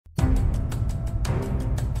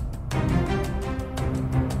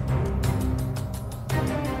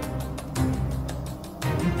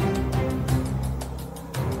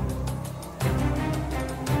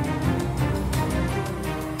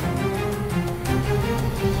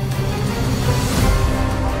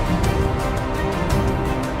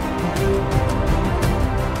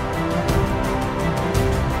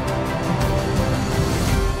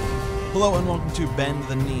Hello and welcome to Bend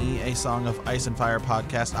the Knee, a Song of Ice and Fire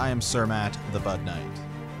podcast. I am Sir Matt, the Bud Knight.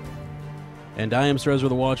 And I am Sir Ezra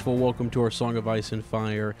the Watchful. Welcome to our Song of Ice and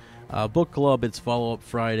Fire book club. It's Follow-Up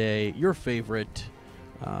Friday, your favorite.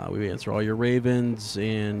 We answer all your ravens,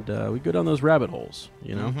 and we go down those rabbit holes,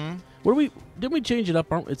 you know? Mm-hmm. Didn't we change it up?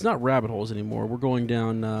 It's not rabbit holes anymore. We're going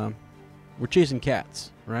down, we're chasing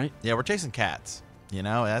cats, right? Yeah, we're chasing cats. You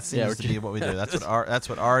know, that seems to be what we do. That's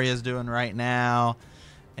what Arya's doing right now.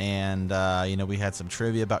 And, you know, we had some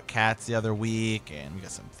trivia about cats the other week, and we got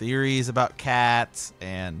some theories about cats.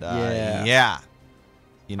 And, yeah.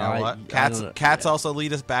 You know what? Cats also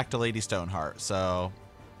lead us back to Lady Stoneheart. So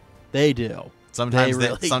they do.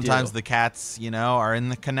 Sometimes the cats, you know, are in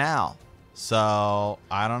the canal. So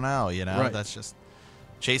I don't know, you know, That's just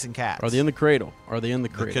chasing cats. Are they in the cradle? They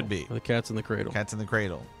could be. Are the cats in the cradle? Cats in the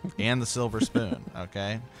cradle. And the silver spoon,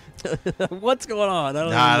 okay? What's going on?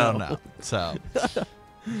 I don't know. So,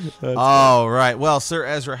 all right. Well, Sir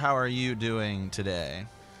Ezra, how are you doing today?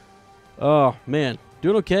 Oh, man.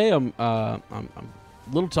 Doing okay. I'm a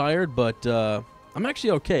little tired, but I'm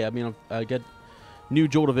actually okay. I mean, I get new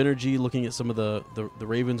jolt of energy looking at some of the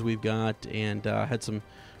ravens we've got, and had some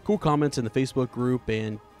cool comments in the Facebook group,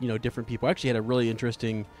 and you know, different people. I actually had a really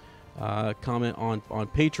interesting comment on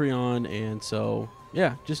Patreon, and so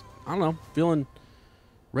yeah, just I don't know, feeling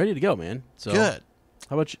ready to go, man. So good.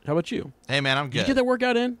 How about you? Hey, man, I'm good. Did you get that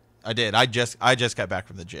workout in? I did. I just got back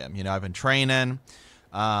from the gym. You know, I've been training.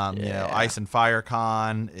 You know, Ice and Fire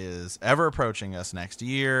Con is ever approaching us next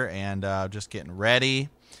year, and just getting ready.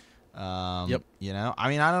 Yep. You know, I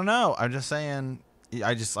mean, I don't know. I'm just saying.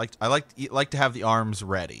 I like to have the arms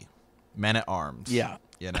ready, men at arms. Yeah.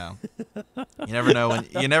 You know, you never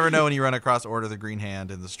know when you run across Order of the Green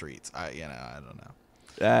Hand in the streets. I don't know.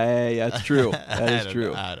 Hey, that's true. That is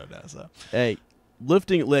true. I don't know. So hey,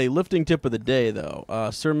 lifting tip of the day though.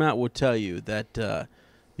 Sir Matt will tell you that the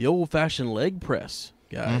old-fashioned leg press,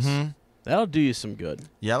 guys. Mm-hmm. That'll do you some good.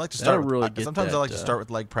 Yeah, I like to start. Sometimes I like to start with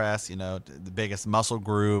leg press. You know, the biggest muscle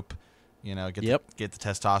group. You know, get the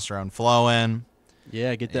testosterone flowing.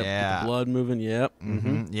 Yeah, get the blood moving. Yep.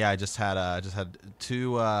 Mm-hmm. Yeah, I just had a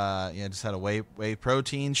whey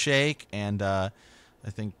protein shake, and I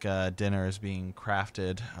think dinner is being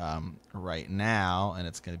crafted right now, and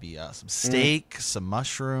it's going to be some steak, some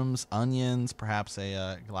mushrooms, onions, perhaps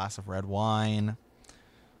a glass of red wine.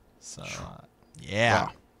 So, yeah.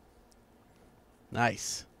 Wow.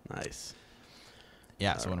 Nice.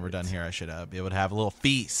 Yeah, so when we're done here, I should be able to have a little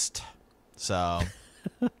feast. So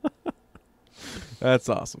that's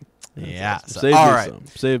awesome. Yeah. Awesome. So, all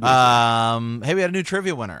right. Hey, we had a new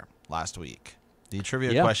trivia winner last week. The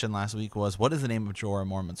trivia question last week was, what is the name of Jorah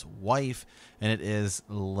Mormont's wife? And it is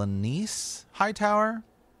Lanice Hightower,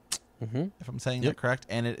 if I'm saying that correct.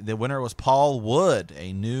 And the winner was Paul Wood,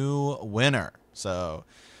 a new winner. So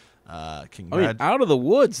congrats. Out of the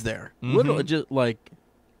woods there. Just like,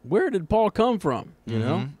 where did Paul come from? You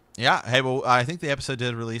know? Yeah. Hey, well, I think the episode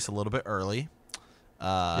did release a little bit early.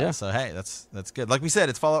 So hey, that's good. Like we said,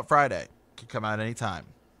 it's Follow-Up Friday. Could come out anytime.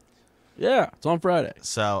 Yeah, it's on Friday.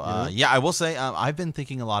 So I will say I've been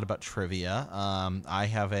thinking a lot about trivia. I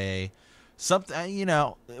have something. You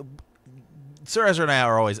know, Sir Ezra and I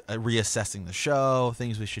are always reassessing the show,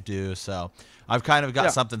 things we should do. So I've kind of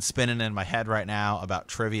got something spinning in my head right now about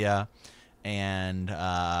trivia, and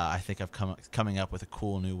I think I've coming up with a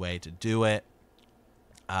cool new way to do it.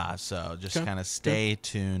 So just kind of stay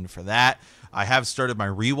tuned for that. I have started my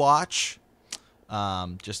rewatch.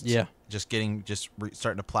 Starting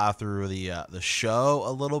to plow through the show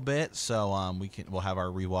a little bit. So we'll have our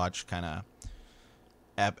rewatch kind of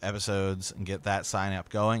episodes and get that sign up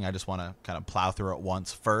going. I just want to kind of plow through it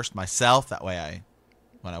once first myself. That way,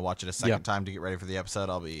 when I watch it a second time to get ready for the episode,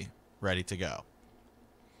 I'll be ready to go.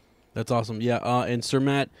 That's awesome. Yeah, and Sir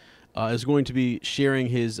Matt is going to be sharing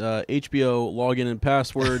his HBO login and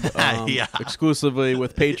password exclusively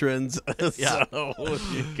with patrons. So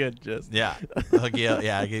you could just hook you up.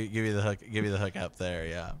 Yeah, give you the hook up there.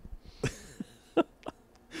 Yeah.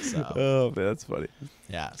 So. Oh man, that's funny.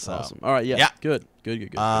 Yeah. So awesome. All right. Yeah. Good.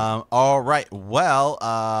 All right.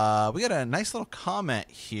 Well, we got a nice little comment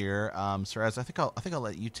here, Sir Ez. I think I'll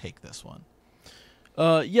let you take this one.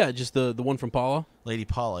 Just the one from Paula, Lady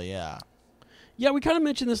Paula. Yeah. Yeah, we kind of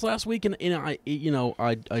mentioned this last week, and I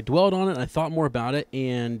dwelled on it, and I thought more about it,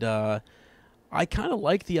 and I kind of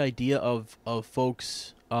like the idea of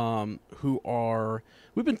folks who are.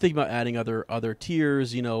 We've been thinking about adding other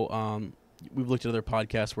tiers. You know, we've looked at other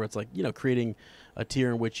podcasts where it's like, you know, creating a tier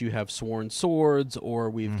in which you have sworn swords, or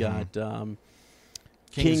we've got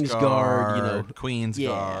Kingsguard, you know,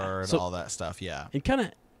 Queensguard, all that stuff. Yeah, and kind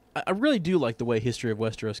of I really do like the way History of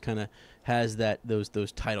Westeros kind of has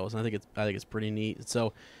those titles, and I think it's pretty neat.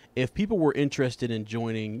 So, if people were interested in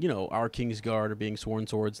joining, our Kingsguard or being Sworn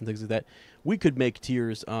Swords and things like that, we could make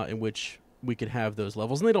tiers in which we could have those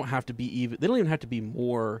levels, and they don't have to be even. They don't even have to be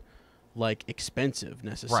more like expensive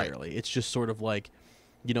necessarily. Right. It's just sort of like,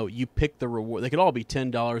 you pick the reward. They could all be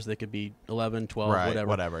 $10. They could be 11, 12, right,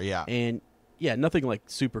 whatever. Yeah. And yeah, nothing like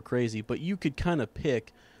super crazy, but you could kind of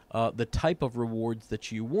pick the type of rewards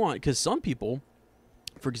that you want, because some people,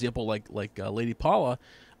 for example, like Lady Paula,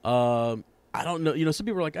 I don't know, some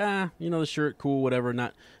people are like, the shirt, cool, whatever,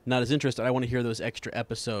 not as interested. I want to hear those extra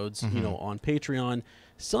episodes, on Patreon.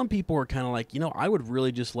 Some people are kind of like, I would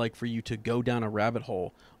really just like for you to go down a rabbit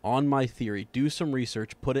hole on my theory, do some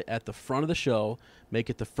research, put it at the front of the show, make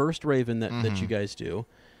it the first Raven that you guys do,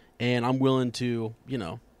 and I'm willing to,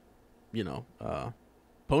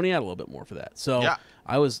 pony out a little bit more for that. So yeah.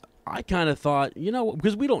 I kind of thought,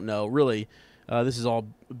 because we don't know really. This is all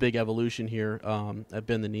big evolution here at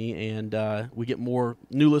Bend the Knee, and we get more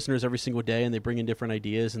new listeners every single day, and they bring in different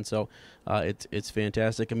ideas, and so it's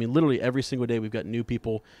fantastic. I mean, literally every single day we've got new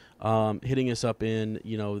people hitting us up in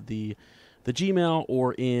the Gmail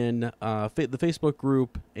or in the Facebook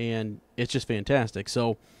group, and it's just fantastic.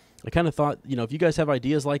 So I kind of thought, if you guys have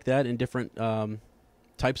ideas like that and different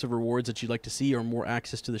types of rewards that you'd like to see or more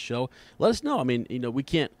access to the show, let us know. I mean, we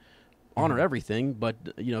can't honor everything, but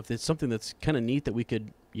if it's something that's kind of neat that we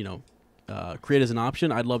could create as an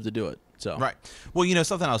option, I'd love to do it. So right. Well,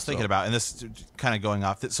 something I was thinking about, and this kind of going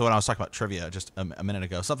off. So when I was talking about trivia just a minute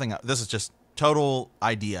ago, this is just total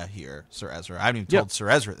idea here, Sir Ezra. I haven't even told Sir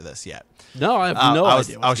Ezra this yet. No, I have no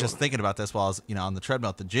idea. I was just thinking about this while I was on the treadmill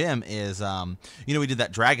at the gym. Is we did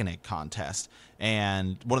that Dragon Egg contest,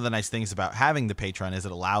 and one of the nice things about having the Patreon is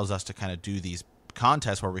it allows us to kind of do these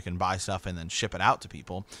contest where we can buy stuff and then ship it out to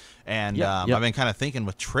people. And I've been kind of thinking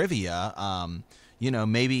with trivia,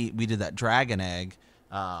 maybe we did that Dragon Egg,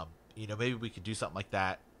 maybe we could do something like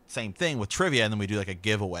that, same thing with trivia, and then we do like a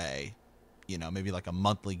giveaway, maybe like a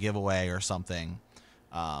monthly giveaway or something.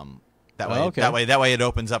 That way it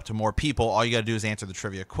opens up to more people. All you got to do is answer the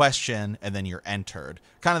trivia question, and then you're entered.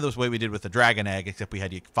 Kind of the way we did with the Dragon Egg, except we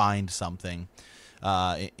had to find something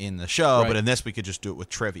in the show, right. But in this we could just do it with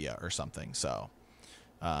trivia or something. So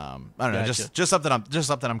I don't know, just something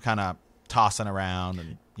I'm kind of tossing around,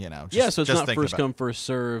 and so it's not first come first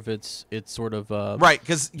serve. It's sort of right,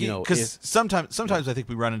 because sometimes I think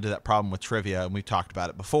we run into that problem with trivia, and we've talked about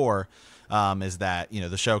it before. Is that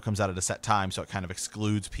the show comes out at a set time, so it kind of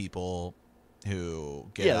excludes people who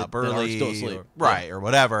get up early, still asleep. Or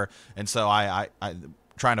whatever. And so I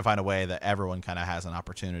trying to find a way that everyone kind of has an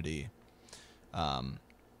opportunity. To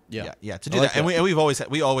do that. And we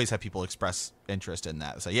always have people express interest in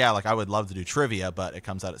that. So I would love to do trivia, but it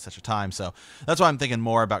comes out at such a time. So that's why I'm thinking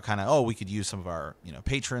more about kind of, we could use some of our,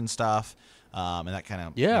 patron stuff. And that kind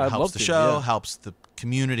of helps the show, helps the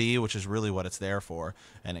community, which is really what it's there for.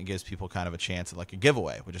 And it gives people kind of a chance at like a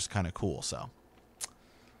giveaway, which is kind of cool. So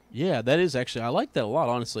yeah, that is actually, I like that a lot,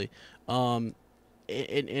 honestly. And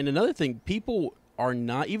another thing, people are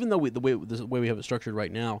not, even though the way we have it structured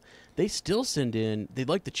right now, they still send in, they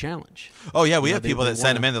like the challenge. Oh yeah, we have people that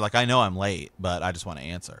send them in. They're like, I know I'm late, but I just want to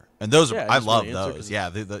answer. And those are, I love those. Yeah,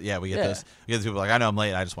 we get those. We get these people like, I know I'm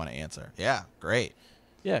late, I just want to answer. Yeah, great.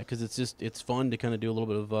 Yeah, because it's fun to kind of do a little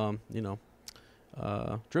bit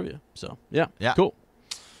of trivia. So yeah, cool.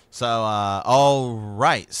 So all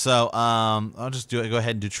right. So I'll just go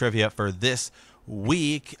ahead and do trivia for this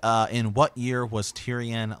week. In what year was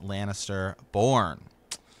Tyrion Lannister born?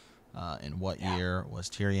 In what year was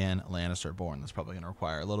Tyrion Lannister born? That's probably going to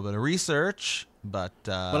require a little bit of research, but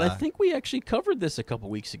I think we actually covered this a couple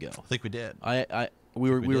weeks ago. I think we did.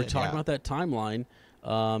 We were talking about that timeline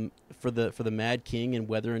for the Mad King and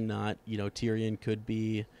whether or not Tyrion could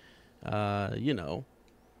be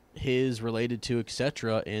his related to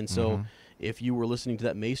etc. And so if you were listening to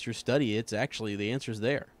that Maester study, it's actually the answer's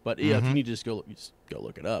there. But if you need to just go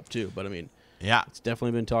look it up too. But I mean, it's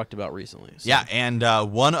definitely been talked about recently. So. Yeah, and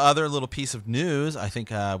one other little piece of news I think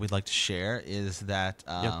we'd like to share is that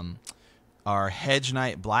our Hedge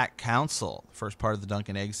Knight Black Council, first part of the Dunk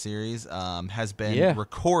and Egg series, has been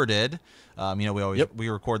recorded. We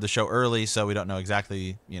record the show early, so we don't know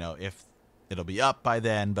exactly if it'll be up by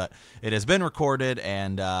then, but it has been recorded,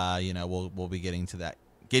 and we'll be getting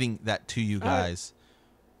that to you guys.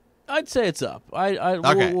 I'd say it's up.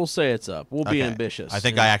 We'll say it's up. We'll be ambitious. I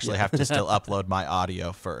think I actually have to still upload my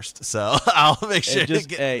audio first, so I'll make sure to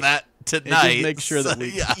get that tonight. Just make sure that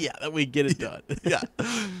we that we get it done.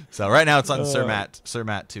 So right now it's on Sir Matt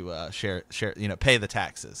to share pay the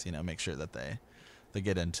taxes. Make sure that They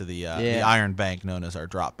get into the Iron Bank, known as our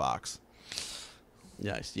Dropbox.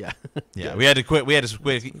 Nice, yeah. Yeah, we had to quit. We had to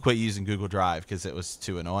quit using Google Drive because it was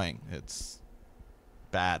too annoying. It's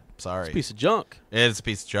bad. Sorry, It's a piece of junk. it's a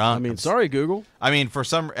piece of junk. I mean, sorry, Google. I mean,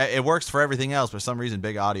 it works for everything else. For some reason,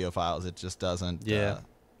 big audio files, it just doesn't.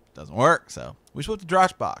 Doesn't work. So we switched to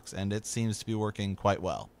Dropbox, and it seems to be working quite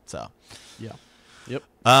well. So. Yeah. Yep.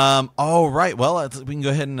 All right. Well, we can go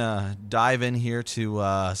ahead and dive in here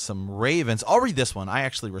to some Ravens. I'll read this one. I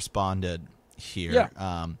actually responded here.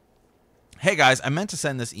 Yeah. Hey guys, I meant to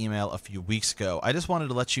send this email a few weeks ago. I just wanted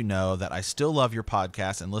to let you know that I still love your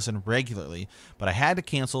podcast and listen regularly, but I had to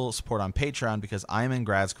cancel support on Patreon because I'm in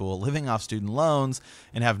grad school, living off student loans,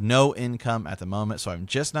 and have no income at the moment, so I'm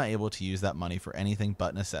just not able to use that money for anything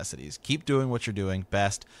but necessities. Keep doing what you're doing.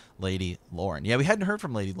 Best, Lady Lauren. Yeah, we hadn't heard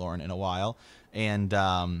from Lady Lauren in a while, and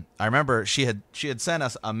I remember she had sent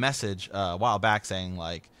us a message a while back saying,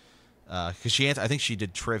 like, because I think she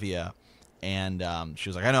did trivia. And she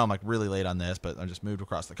was like, I know I'm like really late on this, but I just moved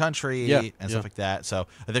across the country and stuff like that. So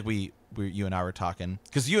I think you and I were talking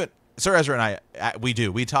because Sir Ezra and I,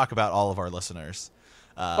 we talk about all of our listeners.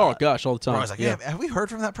 Oh gosh, all the time. I was like, have we heard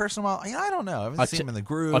from that person in a while? Yeah, I don't know. I haven't seen him in the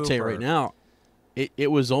group. I'll tell you right now, it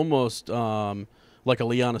was almost like a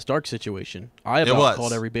Lyanna Stark situation. I about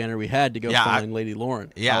called every banner we had to go find Lady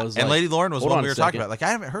Lauren. Yeah, and like, Lady Lauren was one we were talking about. Like I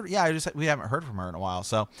haven't heard. Yeah, we haven't heard from her in a while.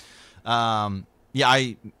 So. Yeah,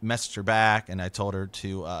 I messaged her back and I told her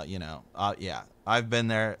to, I've been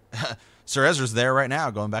there. Sir Ezra's there right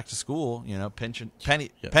now, going back to school. Penny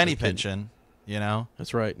pinching.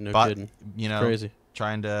 That's right. No kidding. Crazy.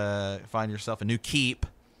 Trying to find yourself a new keep.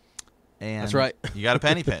 And that's right. You got a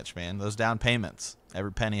penny pinch, man. Those down payments,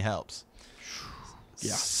 every penny helps.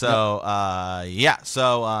 Yeah. So,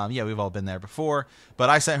 we've all been there before. But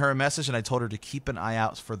I sent her a message and I told her to keep an eye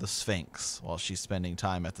out for the Sphinx while she's spending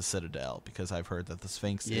time at the Citadel because I've heard that the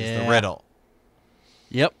Sphinx is the riddle.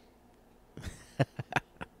 Yep.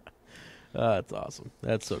 That's awesome.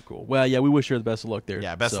 That's so cool. Well, yeah, we wish her the best of luck there.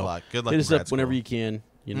 Yeah, best of luck. Good luck. Hit us up whenever you can.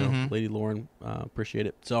 Lady Lauren, appreciate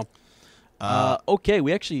it. So, okay,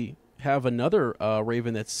 we actually have another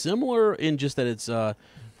Raven that's similar in just that it's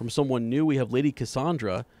from someone new. We have Lady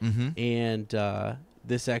Cassandra, and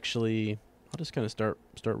this actually, I'll just kind of start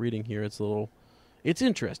reading here. It's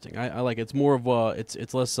interesting. I like it. It's more of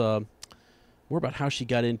it's less more about how she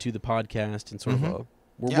got into the podcast and sort of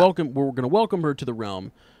we're going to welcome her to the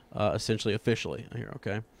realm, essentially officially here.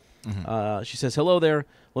 Okay. She says, hello there.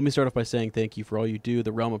 Let me start off by saying thank you for all you do.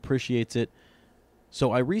 The realm appreciates it.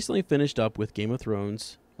 So I recently finished up with Game of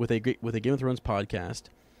Thrones with a Game of Thrones podcast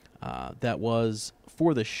that was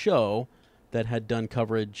for the show that had done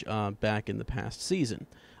coverage back in the past season.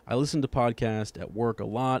 I listen to podcasts at work a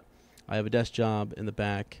lot. I have a desk job in the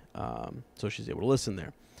back, so she's able to listen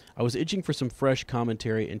there. I was itching for some fresh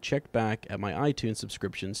commentary and checked back at my iTunes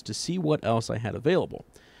subscriptions to see what else I had available.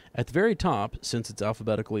 At the very top, since it's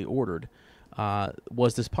alphabetically ordered,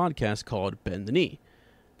 was this podcast called Bend the Knee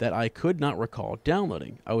that I could not recall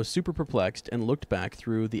downloading. I was super perplexed and looked back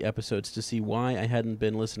through the episodes to see why I hadn't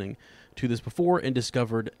been listening to this before and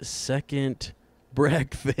discovered Second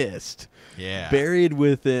Breakfast. Yeah. Buried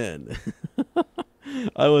within.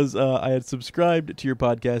 I had subscribed to your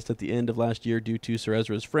podcast at the end of last year due to Sir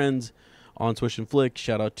Ezra's friends on Swish and Flick.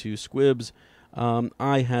 Shout out to Squibs.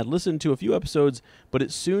 I had listened to a few episodes, but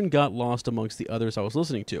it soon got lost amongst the others I was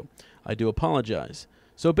listening to. I do apologize.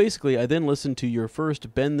 So basically, I then listened to your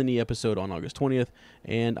first Bend the Knee episode on August 20th,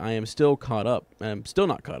 and I am still caught up. I'm still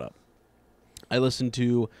not caught up. I listened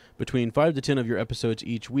to between 5 to 10 of your episodes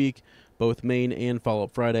each week, both main and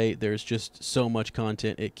follow-up Friday. There's just so much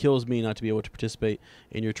content. It kills me not to be able to participate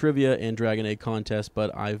in your trivia and Dragon Egg contest,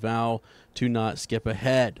 but I vow to not skip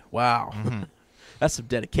ahead. Wow. That's some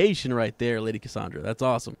dedication right there, Lady Cassandra. That's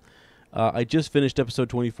awesome. I just finished episode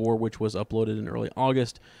 24, which was uploaded in early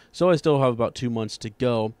August, so I still have about 2 months to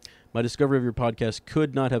go. My discovery of your podcast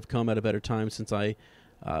could not have come at a better time since I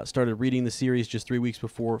started reading the series just 3 weeks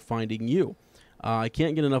before finding you. I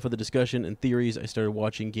can't get enough of the discussion and theories. I started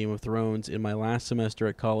watching Game of Thrones in my last semester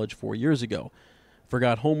at college 4 years ago.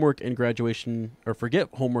 Forget homework and graduation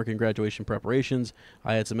preparations.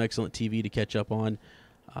 I had some excellent TV to catch up on.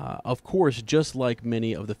 Of course, just like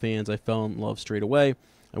many of the fans, I fell in love straight away.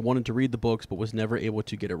 I wanted to read the books, but was never able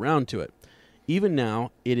to get around to it. Even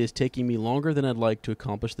now, it is taking me longer than I'd like to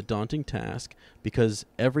accomplish the daunting task because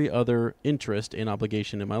every other interest and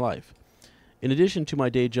obligation in my life. In addition to my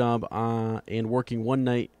day job and working one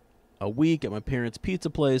night a week at my parents' pizza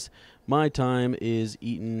place, my time is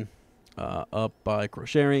eaten up by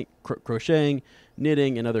crocheting,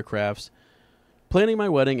 knitting, and other crafts, planning my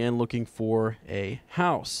wedding, and looking for a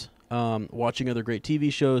house. watching other great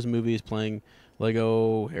TV shows, movies, playing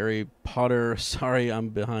Lego, Harry Potter. Sorry, I'm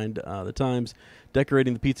behind the times.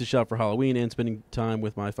 Decorating the pizza shop for Halloween, and spending time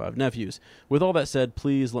with my 5 nephews. With all that said,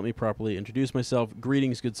 please let me properly introduce myself.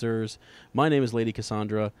 Greetings, good sirs. My name is Lady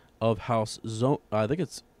Cassandra of House I think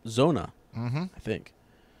it's Zona. Mm-hmm. I think.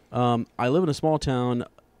 I live in the small town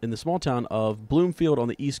of Bloomfield on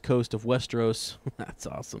the east coast of Westeros. That's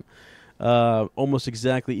awesome. Almost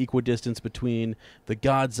exactly equidistance between the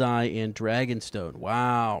God's Eye and Dragonstone.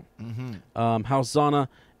 Wow. Mm-hmm. House Zana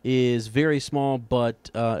is very small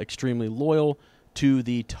but extremely loyal to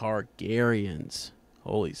the Targaryens.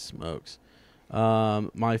 Holy smokes.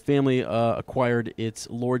 My family acquired its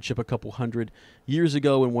lordship a couple hundred years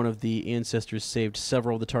ago when one of the ancestors saved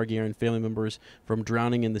several of the Targaryen family members from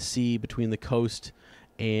drowning in the sea between the coast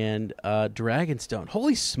and Dragonstone.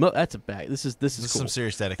 Holy smoke! That's a bag. This is cool. Some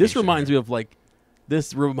serious dedication. This reminds me of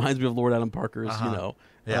Lord Adam Parker's,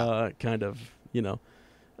 Yeah. kind of,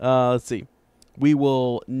 let's see. We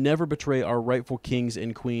will never betray our rightful kings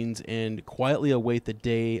and queens and quietly await the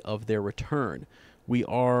day of their return. We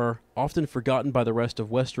are often forgotten by the rest of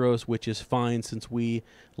Westeros, which is fine since we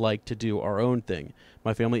like to do our own thing.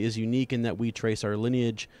 My family is unique in that we trace our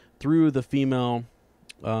lineage through the female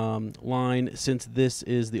line, since this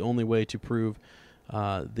is the only way to prove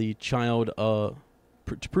the child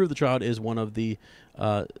is one of the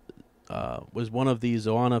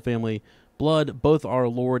Zoana family blood. Both our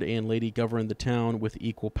lord and lady govern the town with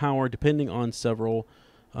equal power, depending on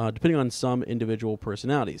some individual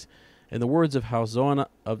personalities. In the words of House Zoana,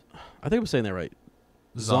 I think I'm saying that right.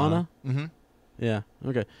 Zana? Mm-hmm. Yeah.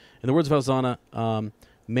 Okay. In the words of House Zana,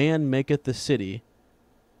 man maketh the city,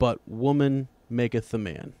 but woman maketh the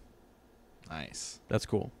man. Nice. That's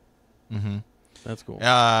cool. Mm-hmm. That's cool.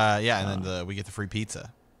 And then we get the free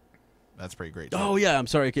pizza. That's pretty great, too. Oh, yeah. I'm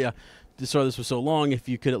sorry. Yeah. Sorry this was so long. If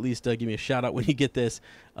you could at least give me a shout out when you get this,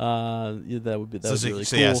 that would be really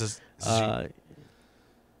cool. Yeah,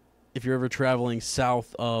 if you're ever traveling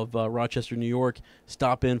south of Rochester, New York,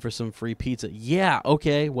 stop in for some free pizza. Yeah,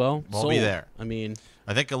 okay, well, we'll be there. I mean,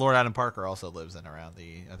 I think Lord Adam Parker also lives in around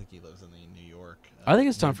I think he lives in the New York. I think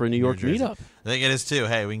it's time for a New York meetup. I think it is too.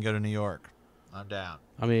 Hey, we can go to New York. I'm down.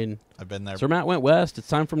 I mean, I've been there. Sir Matt went west. It's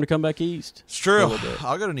time for him to come back east. It's true.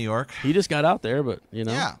 I'll go to New York. He just got out there, but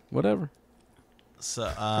whatever. So,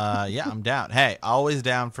 I'm down. Hey, always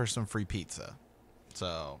down for some free pizza.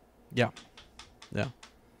 So, yeah.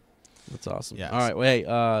 That's awesome. Yes. All right. Well,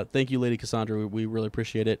 hey, thank you, Lady Cassandra. We really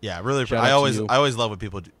appreciate it. Yeah, really. I always love when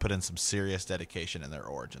people put in some serious dedication in their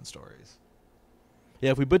origin stories. Yeah,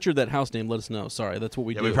 if we butchered that house name, let us know. Sorry, that's what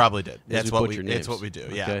we do. Yeah, we probably did. It's what we do.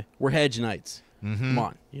 Okay? Yeah. We're hedge knights. Mm-hmm. Come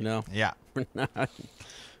on, Yeah. We're not.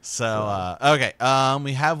 So, okay.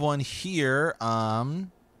 We have one here.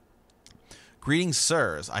 Greetings,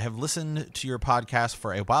 sirs. I have listened to your podcast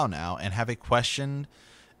for a while now and have a question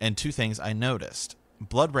and 2 things I noticed.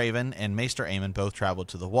 Bloodraven and Maester Aemon both traveled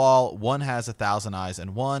to the wall. One has 1,000 eyes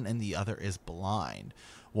in one, and the other is blind.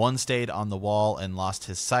 One stayed on the wall and lost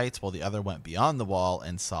his sights, while the other went beyond the wall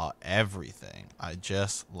and saw everything. I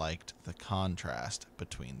just liked the contrast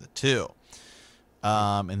between the two.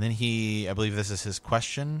 And then I believe this is his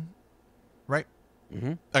question, right?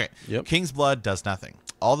 Mm-hmm. Okay. Yep. King's blood does nothing.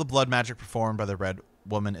 All the blood magic performed by the Red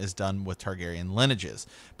Woman is done with Targaryen lineages.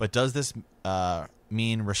 But does this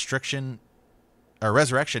mean resurrection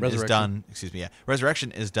is done? Excuse me. Yeah,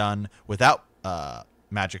 resurrection is done without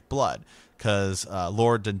magic blood, because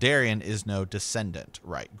Lord Dondarrion is no descendant,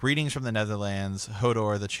 right? Greetings from the Netherlands,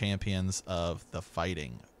 Hodor, the champions of the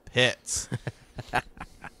fighting pits.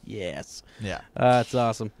 Yes. Yeah. That's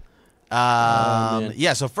awesome.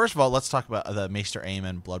 Yeah, so first of all, let's talk about the Maester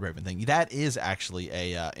Aemon Bloodraven thing. That is actually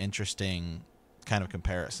a interesting kind of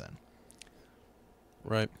comparison.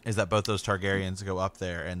 Right. Is that both those Targaryens go up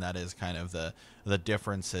there, and that is kind of the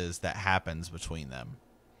differences that happens between them.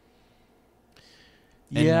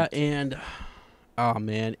 And oh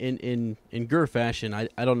man, in Gur fashion,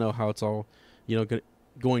 I don't know how it's all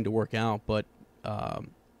going to work out, but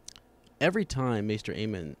every time Maester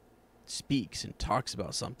Aemon speaks and talks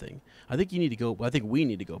about something, I think we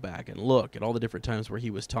need to go back and look at all the different times where he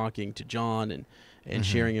was talking to Jon and Mm-hmm.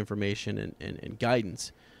 sharing information and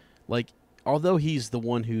guidance. Like, although he's the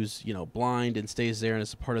one who's blind and stays there and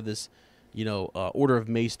is a part of this order of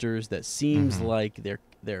maesters that seems Mm-hmm. like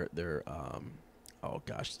they're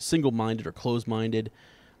single-minded or closed-minded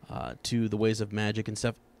to the ways of magic and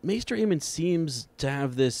stuff. Maester Aemon seems to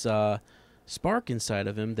have this spark inside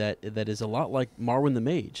of him that is a lot like Marwyn the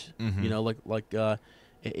Mage. Mm-hmm.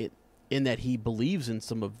 In that he believes in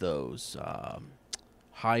some of those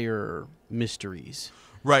higher mysteries.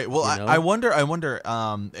 Right. Well, You know? I wonder,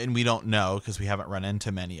 and we don't know because we haven't run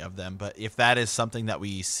into many of them, but if that is something that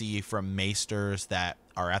we see from maesters that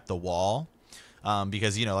are at the wall,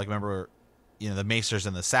 because, like, remember, the maesters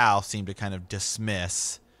in the South seem to kind of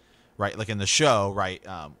dismiss, right, like in the show, right,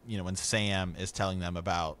 when Sam is telling them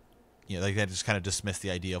about, like they just kind of dismiss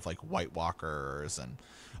the idea of like White Walkers and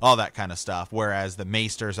all that kind of stuff, whereas the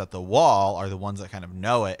maesters at the wall are the ones that kind of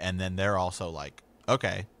know it, and then they're also like,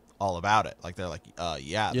 okay, all about it. Like they're like,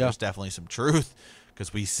 yeah, there's definitely some truth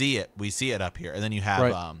because we see it up here. And then you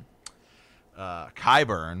have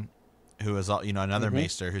Qyburn, who is another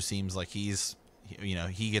maester who seems like he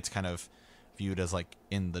gets kind of viewed as like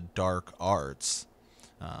in the dark arts.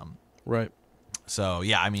 Right. So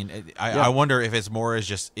yeah, I mean, I wonder if it's more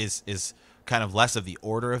is kind of less of the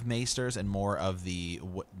order of maesters and more of the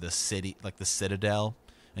city, like the citadel,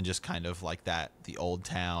 and just kind of like the old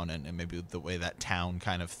town and maybe the way that town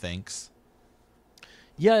kind of thinks.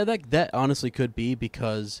 Yeah, that honestly could be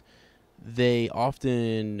because they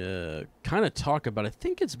often kind of talk about. I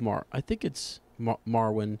think it's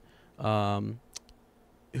Marwyn,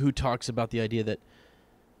 who talks about the idea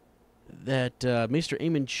that Maester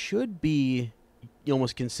Aemon should be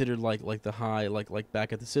almost considered like the high, like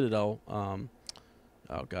back at the Citadel. Oh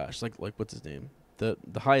gosh, like what's his name? The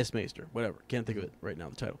highest maester, whatever. Can't think of it right now,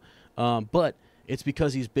 the title. But it's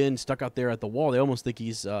because he's been stuck out there at the wall. They almost think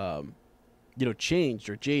he's changed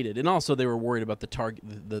or jaded. And also they were worried about the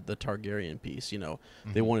Targaryen piece.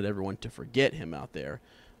 They wanted everyone to forget him out there.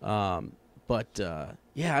 But I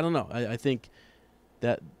don't know. I think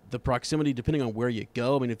that the proximity, depending on where you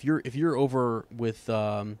go. I mean, if you're over with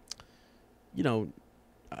I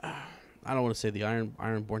don't want to say the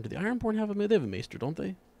Ironborn. Do the Ironborn have they have a maester, don't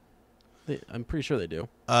they? I'm pretty sure they do.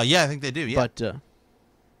 Yeah, I think they do. Yeah. But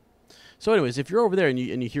so, anyways, if you're over there and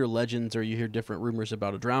you hear legends or you hear different rumors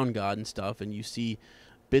about a drowned god and stuff, and you see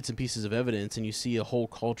bits and pieces of evidence, and you see a whole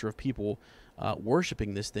culture of people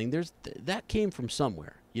worshiping this thing, that came from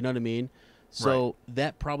somewhere. You know what I mean? So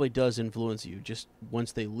that probably does influence you. Just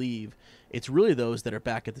once they leave, it's really those that are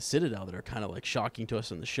back at the Citadel that are kind of like shocking to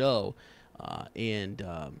us in the show,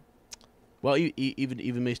 well,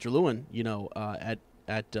 even Maester Lewin,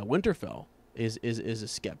 at Winterfell is a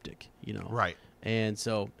skeptic, Right. And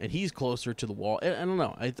he's closer to the wall. I don't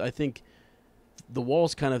know. I think the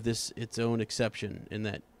wall's kind of its own exception in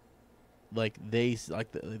that, like there's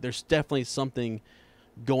definitely something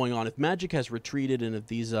going on. If magic has retreated and if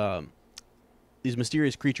these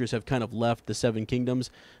mysterious creatures have kind of left the Seven Kingdoms,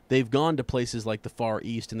 they've gone to places like the Far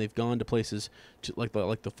East and they've gone to places like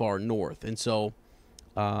the Far North. And so,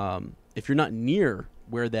 if you're not near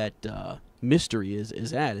where that mystery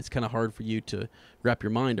is at, it's kind of hard for you to wrap your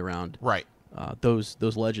mind around. Right. Those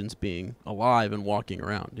legends being alive and walking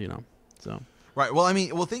around, So. Right. Well, I mean,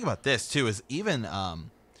 think about this too. Is even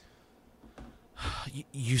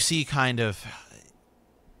you see kind of.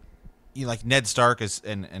 Like Ned Stark is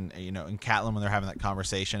and Catelyn when they're having that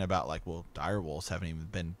conversation about like, well, direwolves haven't even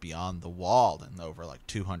been beyond the wall in over like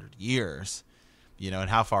 200 years, and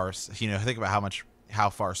how far, think about how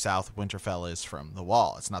far south Winterfell is from the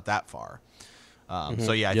wall. It's not that far.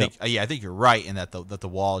 So yeah, I think you're right in that the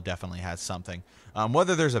wall definitely has something.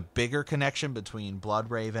 Whether there's a bigger connection between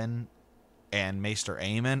Bloodraven and Maester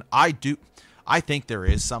Aemon, I think there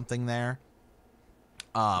is something there.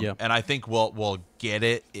 And I think we'll get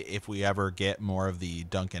it if we ever get more of the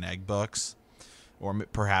Dunk and Egg books, or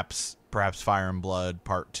perhaps Fire and Blood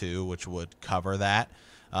Part 2, which would cover that.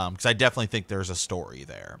 Because I definitely think there's a story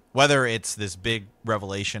there. Whether it's this big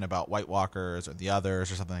revelation about White Walkers or the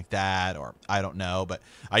others or something like that, or I don't know, but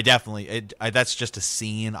I definitely that's just a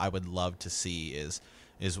scene I would love to see is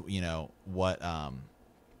what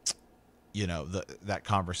the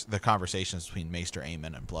conversations between Maester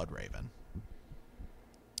Aemon and Bloodraven.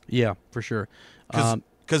 Yeah, for sure. Because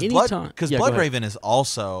Bloodraven is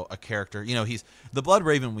also a character. He's the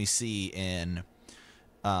Bloodraven we see in,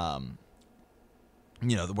 when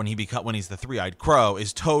he's the Three-Eyed Crow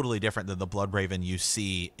is totally different than the Bloodraven you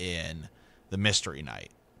see in the Mystery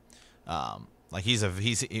Knight. He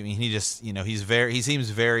seems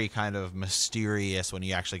very kind of mysterious when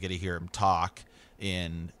you actually get to hear him talk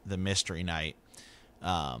in the Mystery Knight.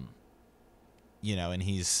 And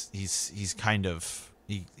he's kind of.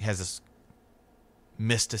 He has this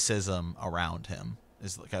mysticism around him,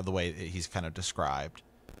 is kind of the way he's kind of described.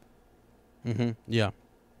 Mm-hmm. Yeah.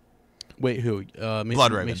 Wait, who?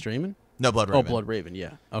 Bloodraven. Maester Aemon? No, Bloodraven. Oh, Bloodraven.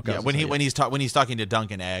 Yeah. Okay. Yeah, when he's talking to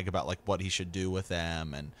Dunk and Egg about like what he should do with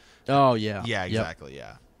them and. Oh yeah. Yeah. Exactly.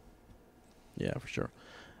 Yep. Yeah. Yeah, for sure.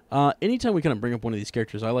 Anytime we kind of bring up one of these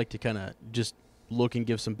characters, I like to kind of just look and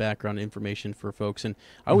give some background information for folks, and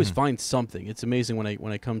I always find something. It's amazing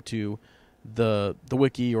when I come to the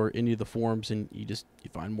wiki or any of the forums, and you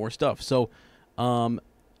find more stuff. So, you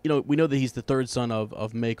know, we know that he's the third son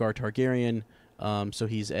of Maekar Targaryen. So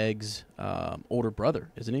he's Egg's older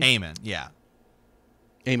brother, isn't he? Aemon, yeah.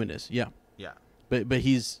 Aemon is, yeah. Yeah. But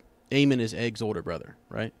Aemon is Egg's older brother,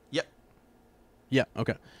 right? Yep. Yeah,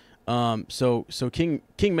 okay. So King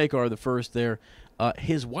Maekar the first there,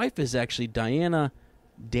 his wife is actually Diana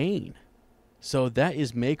Dane. So that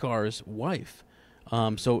is Maekar's wife.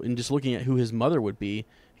 So in just looking at who his mother would be,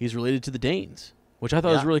 he's related to the Danes, which I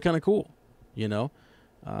thought was really kind of cool, you know?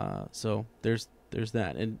 So there's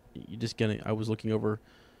that. And you just I was looking over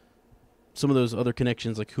some of those other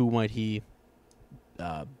connections, like who might he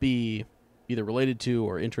be either related to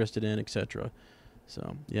or interested in, etc.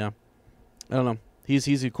 So, yeah. I don't know.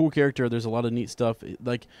 He's a cool character. There's a lot of neat stuff.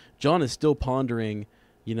 Like, Jon is still pondering,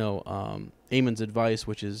 you know, Aemon's advice,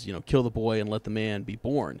 which is, you know, kill the boy and let the man be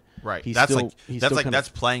born. Right. He's that's still, that's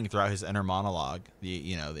playing throughout his inner monologue.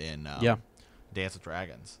 In Dance with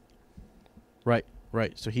Dragons. Right.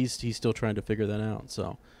 So he's still trying to figure that out.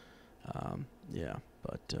 So,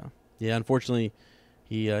 unfortunately,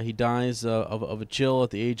 he dies of a chill at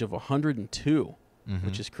the age of 102,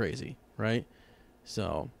 which is crazy, right?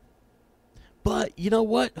 So. But you know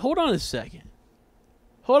what? Hold on a second.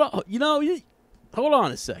 Hold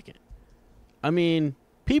on a second. I mean,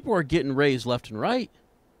 people are getting raised left and right.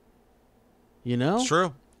 You know? It's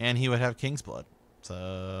true. And he would have king's blood.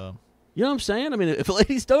 So, you know what I'm saying? I mean, if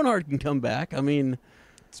Lady Stoneheart can come back, I mean,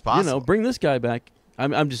 it's possible. You know, bring this guy back.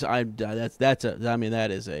 That's not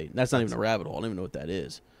even a rabbit hole. I don't even know what that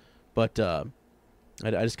is. But I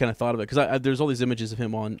just kind of thought of it because there's all these images of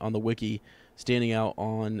him on the wiki standing out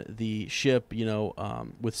on the ship, you know,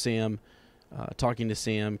 with Sam, talking to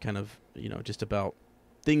Sam, kind of, you know, just about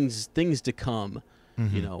things to come,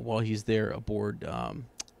 you know, while he's there aboard. I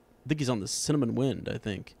think he's on the Cinnamon Wind, I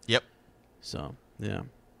think. Yep. So, yeah.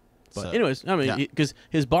 But anyways, I mean, because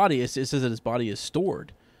his body, it says that his body is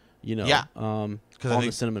stored, you know, on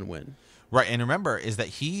the Cinnamon Wind. Right, and remember, is that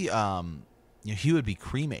he would be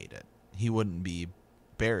cremated. He wouldn't be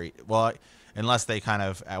buried. Well, unless they kind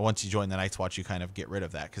of, once you join the Night's Watch, you kind of get rid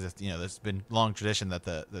of that. Because, you know, there's been long tradition that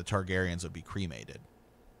the Targaryens would be cremated.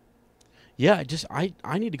 Yeah,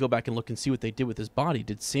 I need to go back and look and see what they did with his body.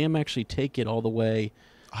 Did Sam actually take it all the way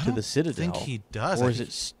to the Citadel? I think he does. Or is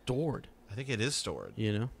it stored? I think it is stored.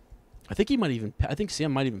 You know? I think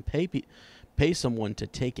Sam might even pay someone to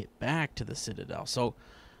take it back to the Citadel. So,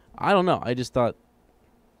 I don't know. I just thought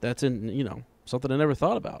that's you know, something I never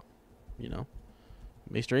thought about. You know?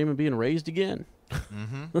 Maester Aemon being raised again.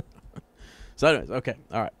 So anyways, okay.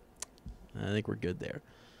 All right. I think we're good there.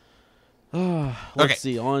 Let's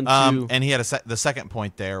see. On to... and he had the second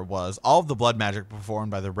point there was all of the blood magic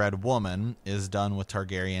performed by the Red Woman is done with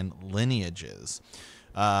Targaryen lineages.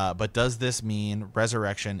 But does this mean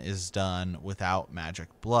resurrection is done without magic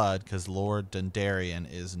blood because Lord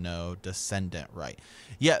Dondarrion is no descendant, right?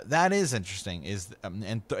 Yeah, that is interesting. It's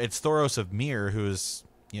Thoros of Myr, who's,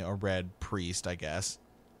 you know, a red priest, I guess.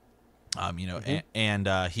 You know, and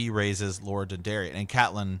he raises Lord Dondarrion, and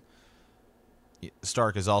Catelyn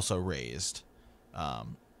Stark is also raised,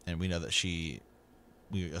 and we know that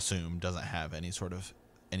we assume, doesn't have any sort of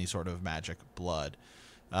magic blood.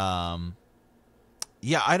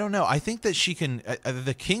 Yeah, I don't know. I think that she can.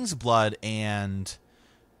 The King's blood and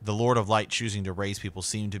the Lord of Light choosing to raise people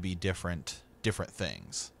seem to be different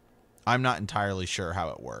things. I'm not entirely sure how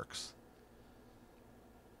it works.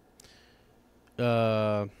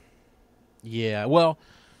 Yeah. Well,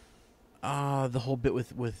 the whole bit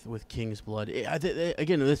with King's blood.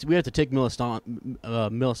 Again, we have to take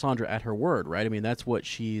Melisandre at her word, right? I mean, that's what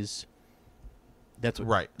she's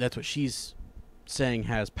saying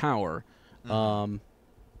has power.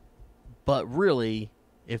 But really,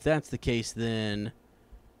 if that's the case, then,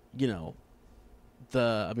 you know,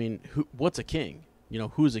 what's a king? You know,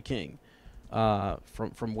 who's a king?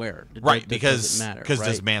 From where? Right, does it matter? Because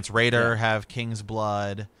does Mance Rayder have King's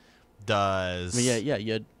blood? Does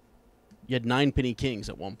you had 9 penny kings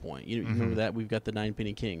at one point. You remember that? We've got the 9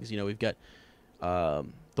 penny kings. You know, we've got the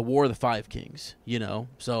War of the Five Kings. You know,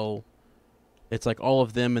 so it's like all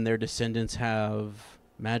of them and their descendants have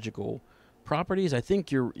magical properties. I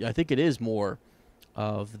think it is more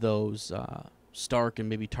of those Stark and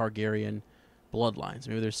maybe Targaryen bloodlines.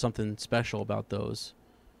 Maybe there's something special about those.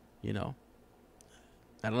 You know,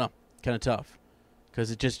 I don't know. Kind of tough because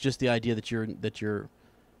it's just the idea that you're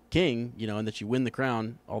king, and that you win the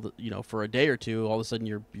crown for a day or two, all of a sudden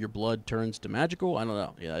your blood turns to magical. I don't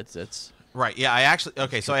know. Yeah, it's Right. Yeah. I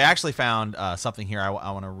actually found something here I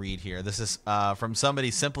want to read here. This is from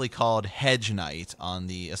somebody simply called Hedge Knight on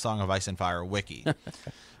the A Song of Ice and Fire wiki.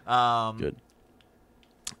 good.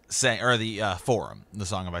 The forum, the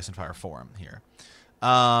Song of Ice and Fire forum here.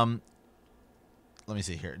 Let me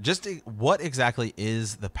see here. What exactly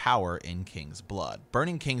is the power in King's blood?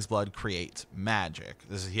 Burning King's blood creates magic.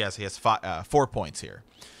 He has 4 points here,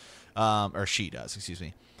 or she does. Excuse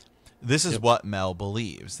me. This is what Mel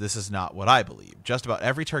believes. This is not what I believe. Just about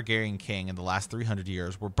every Targaryen king in the last 300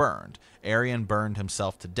 years were burned. Aerion burned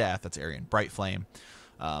himself to death. That's Aerion Brightflame.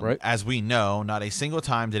 Right. As we know, not a single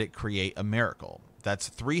time did it create a miracle. That's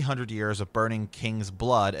 300 years of burning King's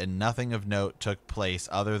blood, and nothing of note took place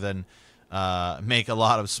other than make a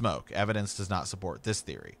lot of smoke. Evidence does not support this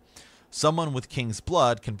theory. Someone with King's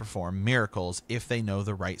blood can perform miracles if they know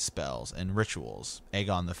the right spells and rituals.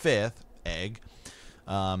 Aegon V,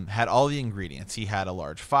 had all the ingredients. He had a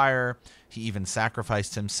large fire. He even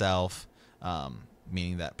sacrificed himself,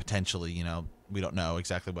 meaning that potentially, we don't know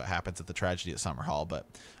exactly what happens at the tragedy at Summerhall, but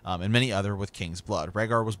and many other with King's blood.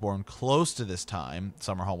 Rhaegar was born close to this time.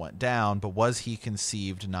 Summerhall went down, but was he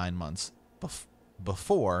conceived 9 months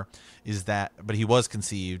before? But he was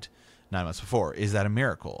conceived 9 months before. Is that a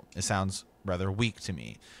miracle? It sounds rather weak to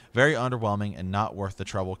me. Very underwhelming and not worth the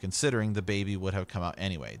trouble, considering the baby would have come out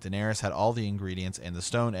anyway. Daenerys had all the ingredients, and the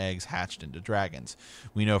stone eggs hatched into dragons.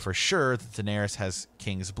 We know for sure that Daenerys has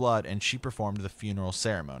King's blood, and she performed the funeral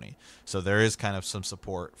ceremony. So there is kind of some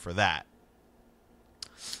support for that.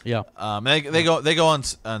 Yeah. They go on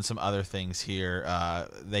some other things here.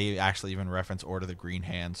 They actually even reference Order of the Green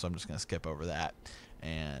Hand, so I'm just going to skip over that.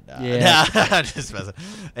 And just messing.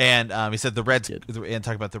 And he said and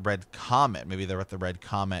talk about the red comet. Maybe the red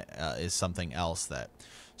comet is something else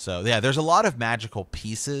there's a lot of magical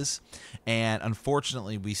pieces, and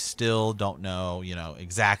unfortunately we still don't know,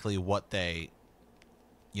 exactly what they,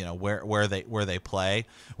 where they play,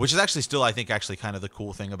 which is actually still, I think, actually kind of the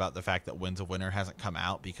cool thing about the fact that Winds of Winter hasn't come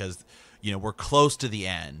out, because, we're close to the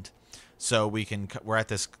end. So we're at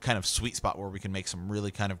this kind of sweet spot where we can make some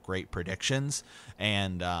really kind of great predictions,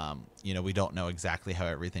 and we don't know exactly how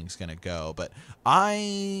everything's going to go. But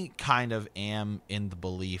I kind of am in the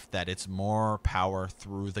belief that it's more power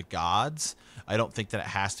through the gods. I don't think that it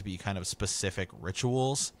has to be kind of specific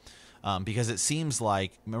rituals, because it seems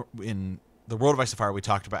like in the World of Ice and Fire we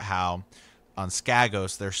talked about how on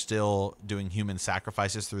Skagos they're still doing human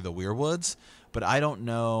sacrifices through the Weirwoods, but I don't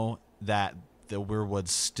know that the Weirwoods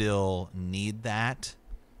still need that.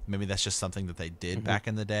 Maybe that's just something that they did back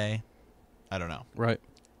in the day. I don't know. Right.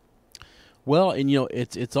 Well, and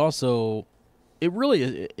it's also, it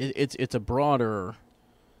really is, it's a broader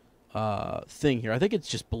thing here. I think it's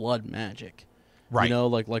just blood magic. Right.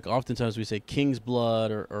 Like oftentimes we say King's blood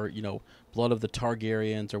or blood of the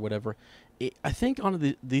Targaryens or whatever. I think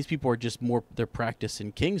these people are just more, they're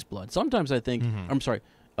practicing King's blood. Sometimes I think,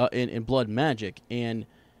 in blood magic, and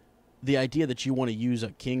the idea that you want to use a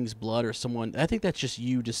king's blood or someone, I think that's just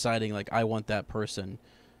you deciding, like, I want that person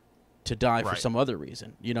to die for some other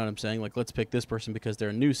reason. You know what I'm saying? Like, let's pick this person because they're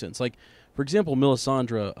a nuisance. Like, for example,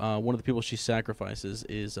 Melisandre, one of the people she sacrifices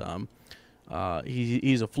is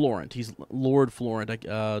he's a Florent. He's Lord Florent.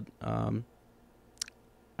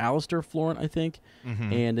 Alistair Florent, I think.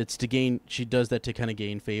 And it's to gain, she does that to kind of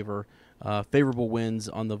gain favorable winds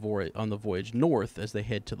on the voyage north as they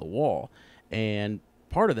head to the Wall. And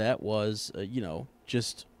part of that was,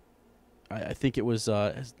 just I think it was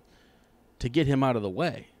to get him out of the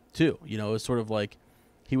way too. It was sort of like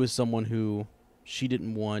he was someone who she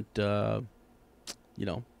didn't want,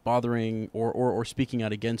 bothering or speaking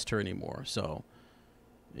out against her anymore. So,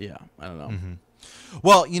 yeah, I don't know.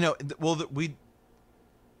 Well,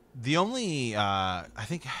 the only I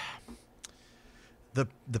think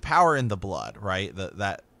the power in the blood, right?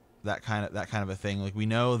 That kind of a thing. Like, we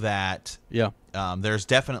know that there's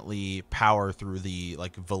definitely power through the,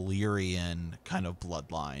 like, Valyrian kind of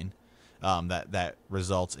bloodline that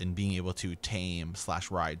results in being able to tame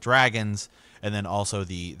 / ride dragons, and then also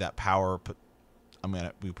that power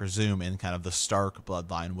we presume in kind of the Stark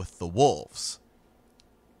bloodline with the wolves.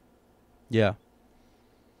 Yeah,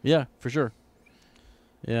 for sure.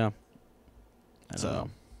 Yeah, I don't know.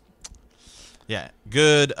 Yeah,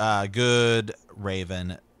 good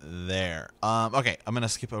Raven there. Okay, I'm gonna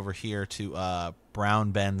skip over here to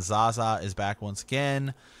Brown Ben Zaza is back once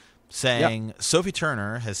again, saying Sophie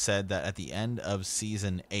Turner has said that at the end of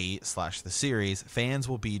season 8 / the series, fans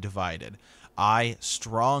will be divided. I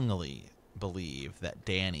strongly believe that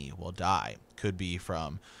Dany will die. Could be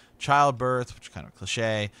from childbirth, which is kind of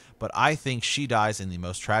cliche, but I think she dies in the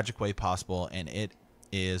most tragic way possible, and it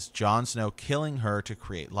is Jon Snow killing her to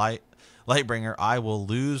create Lightbringer. I will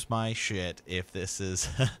lose my shit if this is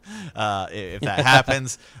if that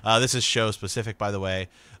happens. This is show specific, by the way.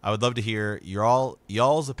 I would love to hear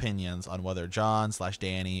y'all's opinions on whether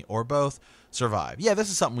Jon/Dany or both survive. Yeah, this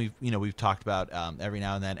is something we've talked about every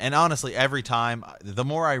now and then. And honestly, every time, the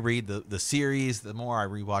more I read the series, the more I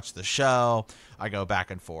rewatch the show, I go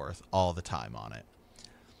back and forth all the time on it.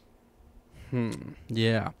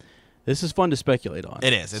 Yeah. This is fun to speculate on.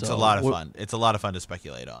 It is. It's a lot of fun. It's a lot of fun to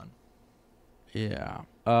speculate on. Yeah.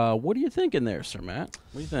 What are you thinking there, Sir Matt?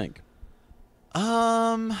 What do you think?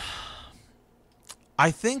 I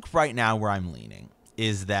think right now where I'm leaning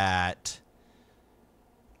is that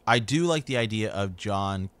I do like the idea of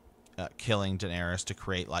Jon killing Daenerys to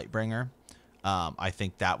create Lightbringer. I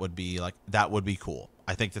think that would be cool.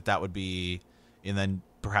 I think that would be, and then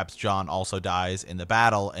perhaps Jon also dies in the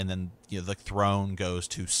battle, and then the throne goes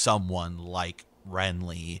to someone like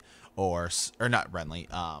Renly or not Renly,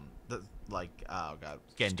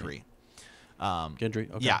 Gendry.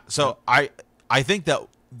 Gendry. Okay. Yeah. So I think that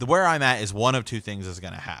where I'm at is one of two things is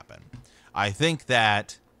going to happen. I think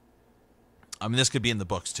that, this could be in the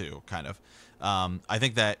books too, kind of. I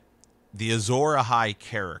think that the Azor Ahai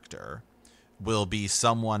character will be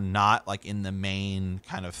someone not like in the main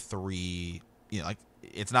kind of three, like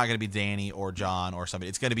it's not going to be Dany or Jon or somebody.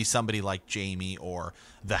 It's going to be somebody like Jaime or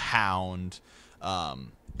the Hound.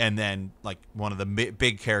 And then like one of the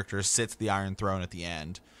big characters sits the Iron Throne at the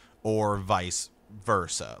end, or vice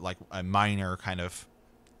versa, like a minor kind of,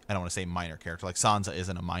 I don't want to say minor character, like Sansa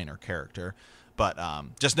isn't a minor character, but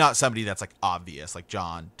just not somebody that's like obvious, like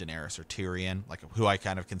Jon, Daenerys, or Tyrion, like who I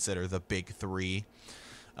kind of consider the big three.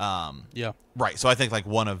 Yeah. Right. So I think like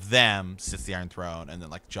one of them sits the Iron Throne, and then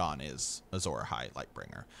like Jon is Azor Ahai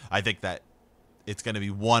Lightbringer. I think that it's going to be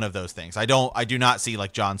one of those things. I do not see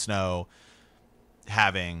like Jon Snow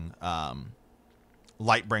having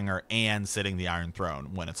Lightbringer and sitting the Iron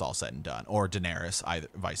Throne when it's all said and done, or Daenerys, either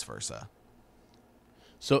vice versa.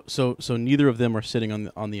 So neither of them are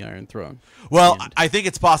sitting on the Iron Throne. Well, I think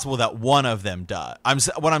it's possible that one of them does. I'm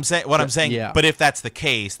saying. Yeah. But if that's the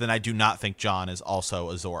case, then I do not think Jon is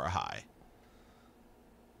also Azor Ahai.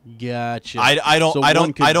 Gotcha. I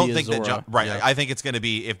don't think Azor. that Jon. Right. Yeah. I think it's going to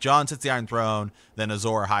be, if Jon sits the Iron Throne, then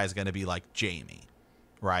Azor Ahai is going to be like Jaime.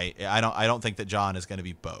 Right. I don't think that Jon is going to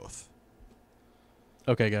be both.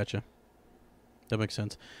 Okay, gotcha. That makes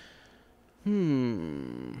sense.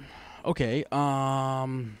 Okay.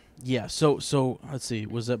 Yeah. So let's see.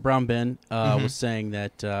 Was that Brown Ben was saying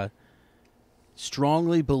that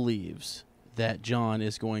strongly believes that Jon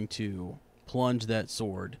is going to plunge that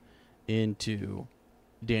sword into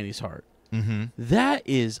Dany's heart. Mm-hmm. That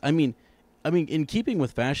is, I mean, in keeping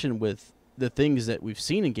with fashion with the things that we've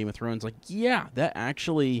seen in Game of Thrones, like, yeah, that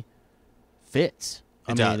actually fits.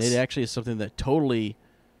 It does. It actually is something that totally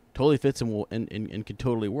fits and will and can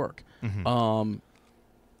totally work. Mm-hmm.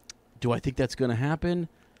 Do I think that's going to happen?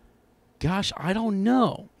 Gosh, I don't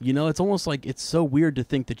know. It's almost like it's so weird to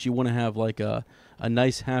think that you want to have like a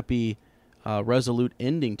nice, happy, resolute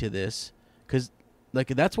ending to this, because like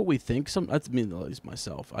that's what we think. That's me, at least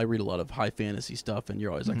myself. I read a lot of high fantasy stuff, and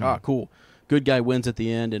you're always like, cool, good guy wins at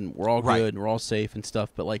the end, and we're all good, and we're all safe and stuff.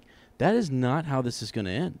 But like that is not how this is going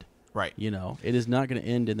to end. Right. It is not going to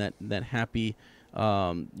end in that happy,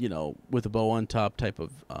 with a bow on top type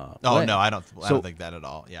of. Way. No, I don't think that at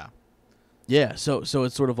all. Yeah. Yeah. So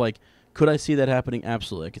it's sort of like, could I see that happening?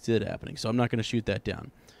 Absolutely, I could see that happening. So I'm not going to shoot that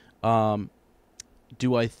down.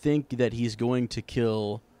 Do I think that he's going to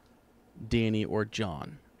kill Dany or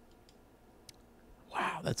Jon?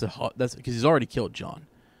 Wow, that's because he's already killed Jon.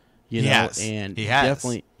 Yes, and he has.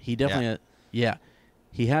 He definitely,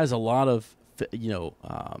 he has a lot of,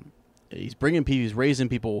 he's he's raising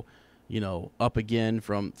people, up again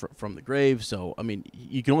from the grave. So I mean,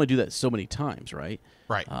 you can only do that so many times, right?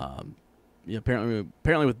 Right.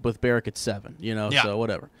 Apparently with Beric it's 7. So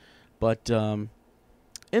whatever. But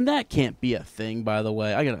and that can't be a thing, by the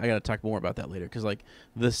way. I gotta talk more about that later, because like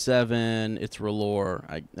the 7, it's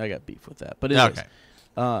R'hllor. I got beef with that. But anyways,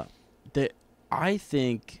 I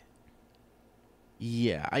think,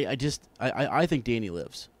 I think Dany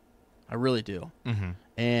lives. I really do. Mm-hmm.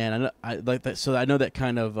 And I like that. So I know that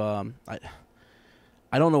kind of I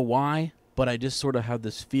don't know why, but I just sort of have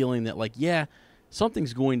this feeling that like,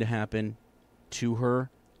 something's going to happen to her.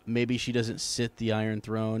 Maybe she doesn't sit the Iron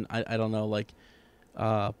Throne. I don't know, like,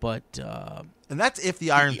 but and that's if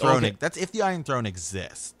the Iron Throne. Okay. That's if the Iron Throne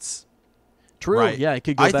exists. True. Right? Yeah, it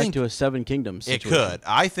could go I back think to a Seven Kingdoms it situation. could.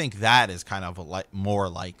 I think that is kind of more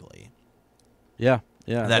likely. Yeah.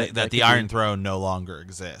 Yeah. That could the Iron be. Throne no longer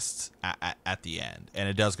exists at the end, and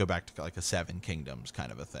it does go back to like a Seven Kingdoms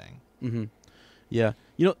kind of a thing. Mm-hmm. Yeah.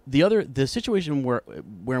 The situation where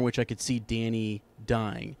in which I could see Dany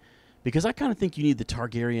dying, because I kind of think you need the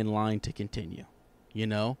Targaryen line to continue,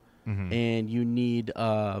 Mm-hmm. and you need,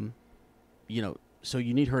 so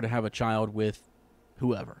you need her to have a child with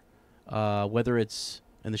whoever, whether it's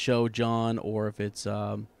in the show Jon or if it's,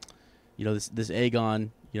 this Aegon,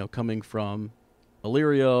 coming from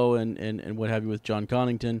Illyrio and what have you with John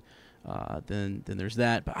Connington, then there's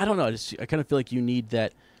that. But I don't know. I kind of feel like you need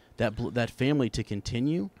that family to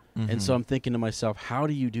continue. Mm-hmm. And so I'm thinking to myself, how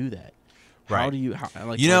do you do that? Right. How do you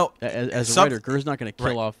as a some- writer, Ger's not going to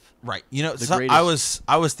kill off. Right. greatest.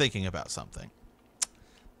 I was thinking about something.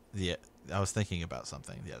 I was thinking about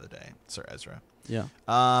something the other day, Sir Ezra. Yeah.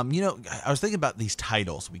 I was thinking about these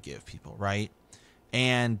titles we give people, right?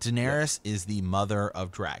 And Daenerys is the mother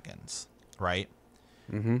of dragons, right?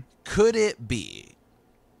 Mm-hmm. Could it be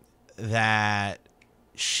that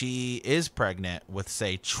she is pregnant with,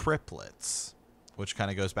 say, triplets, which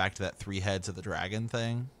kind of goes back to that 3 heads of the dragon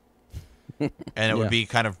thing? And it would be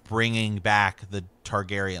kind of bringing back the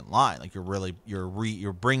Targaryen line. Like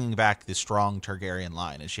you're bringing back the strong Targaryen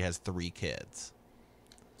line, and she has 3 kids.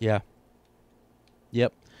 Yeah.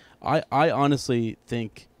 Yep. I honestly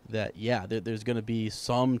think that there's going to be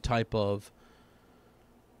some type of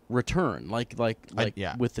return, like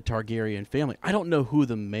with the Targaryen family. I don't know who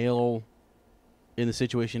the male in the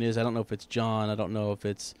situation is. I don't know if it's Jon. I don't know if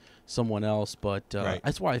it's someone else. But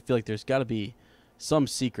that's why I feel like there's got to be some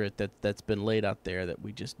secret that's been laid out there that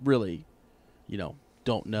we just really,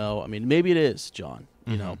 don't know. I mean, maybe it is Jon,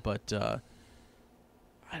 but I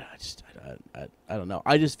don't know.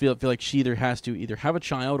 I just feel like she either has to have a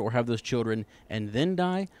child or have those children and then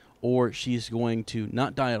die, or she's going to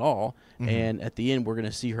not die at all. Mm-hmm. And at the end, we're going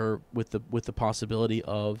to see her with the possibility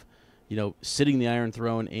of, sitting the Iron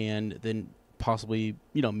Throne and then possibly,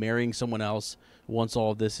 marrying someone else once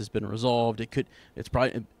all of this has been resolved. I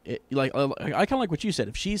kind of like what you said.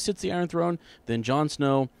 If she sits the Iron Throne, then Jon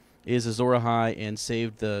Snow is Azor Ahai and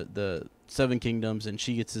saved the 7 Kingdoms, and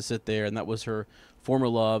she gets to sit there, and that was her former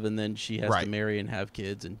love, and then she has to marry and have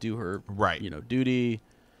kids and do her duty,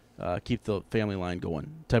 keep the family line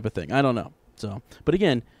going, type of thing. I don't know. So, but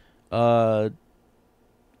again,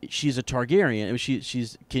 she's a Targaryen. I mean,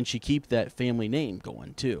 can she keep that family name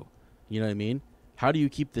going too? You know what I mean? How do you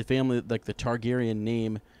keep the family, like the Targaryen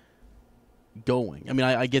name, going? I mean,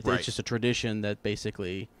 I get that it's just a tradition that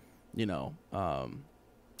basically, that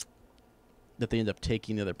they end up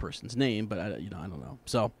taking the other person's name, but I don't know.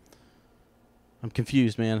 So I'm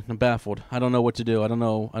confused, man. I'm baffled. I don't know what to do. I don't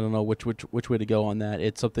know which way to go on that.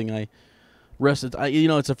 It's something I rested.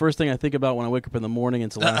 It's the first thing I think about when I wake up in the morning.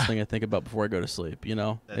 It's the last thing I think about before I go to sleep.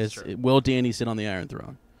 Will Dany sit on the Iron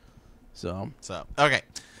Throne? So okay.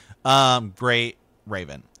 Great,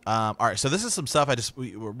 Raven. All right, so this is some stuff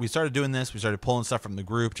we started doing this. We started pulling stuff from the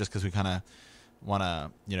group just because we kind of want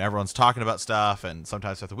to, everyone's talking about stuff, and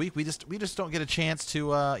sometimes throughout the week we just don't get a chance to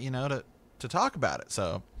to talk about it.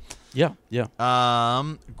 So yeah.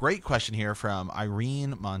 Great question here from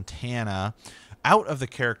Irene Montana. Out of the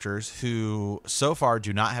characters who so far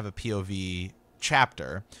do not have a POV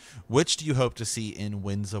chapter, which do you hope to see in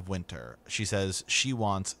Winds of Winter? She says she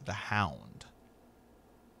wants the Hound.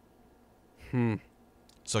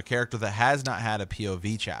 So a character that has not had a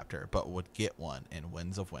POV chapter but would get one in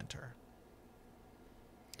Winds of Winter.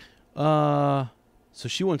 So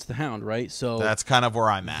she wants the Hound, right? So that's kind of where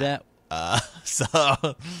I'm at.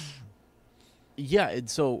 Yeah,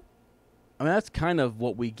 so I mean that's kind of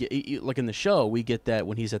what we get. Like in the show, we get that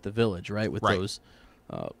when he's at the village, right, with those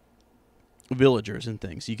villagers and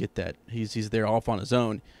things. You get that he's there off on his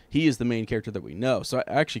own. He is the main character that we know. So I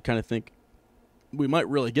actually kind of think we might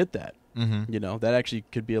really get that. Mm-hmm. That actually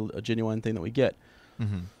could be a genuine thing that we get.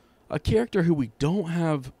 Mm-hmm. A character who we don't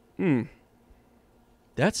have.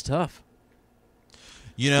 That's tough.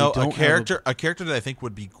 A character that I think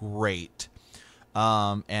would be great,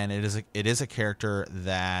 and it is a character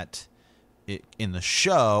that in the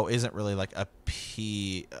show isn't really like a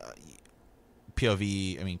POV.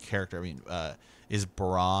 I mean, character. I mean, is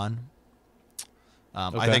Bronn.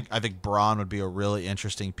 Okay. I think Bronn would be a really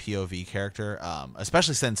interesting POV character,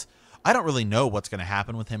 especially since I don't really know what's going to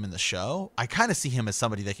happen with him in the show. I kind of see him as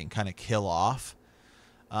somebody that can kind of kill off.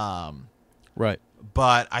 Right.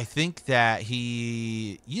 But I think that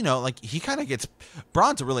he kind of gets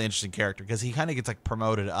Bronn's a really interesting character because he kind of gets like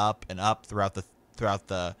promoted up and up throughout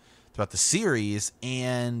the about the series,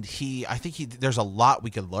 and I think there's a lot we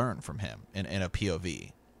could learn from him in a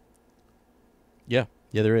POV. Yeah,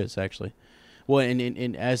 there is actually. Well,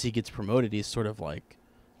 and as he gets promoted, he's sort of like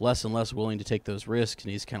less and less willing to take those risks,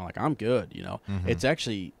 and he's kind of like, I'm good, you know. Mm-hmm. It's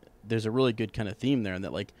actually, there's a really good kind of theme there, in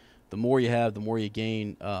that like the more you have, the more you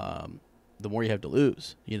gain, the more you have to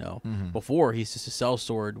lose, you know. Mm-hmm. Before, he's just a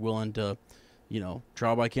sellsword willing to, you know,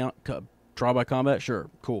 trial by combat, sure,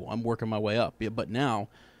 cool, I'm working my way up. Yeah, but now,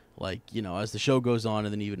 like, you know, as the show goes on,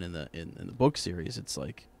 and then even in the book series, it's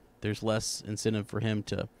like there's less incentive for him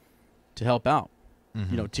to help out,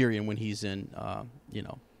 Mm-hmm. you know, Tyrion when he's in, you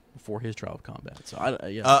know, before his trial of combat. So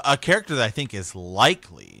a character that I think is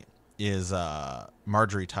likely is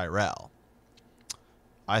Marjorie Tyrell.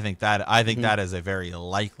 I think that is a very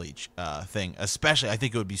likely thing. Especially, I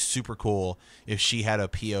think it would be super cool if she had a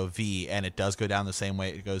POV, and it does go down the same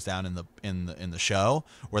way it goes down in the show,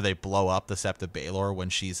 where they blow up the Sept of Baelor when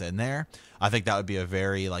she's in there. I think that would be a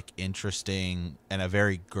very like interesting and a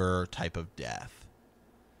very Gur type of death.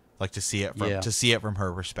 Like to see it from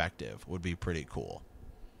her perspective would be pretty cool.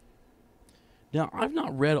 Now, I've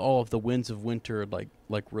not read all of the Winds of Winter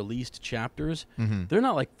like released chapters. Mm-hmm. They're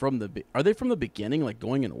not like are they from the beginning, like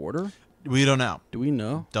going in order? We don't know. Do we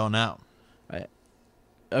know? Don't know.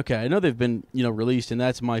 Okay, I know they've been, you know, released, and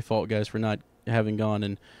that's my fault, guys, for not having gone.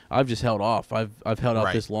 And I've just held off. I've held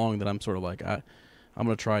out this long that I'm sort of like I'm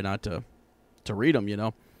gonna try not to read them. You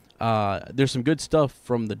know, there's some good stuff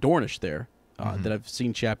from the Dornish there. That I've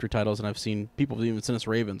seen chapter titles, and I've seen people even send us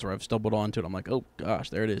Ravens where I've stumbled onto it. I'm like, oh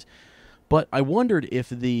gosh, there it is. But I wondered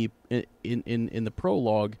if in the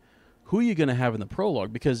prologue, who are you going to have in the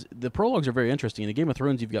prologue? Because the prologues are very interesting. In Game of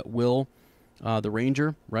Thrones, you've got Will, the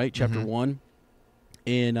Ranger, right? Chapter 1.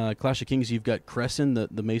 In Clash of Kings, you've got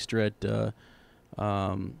Crescent, the Maester at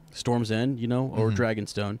Storm's End, you know, or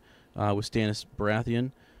Dragonstone, with Stannis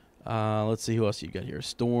Baratheon. Let's see who else you've got here.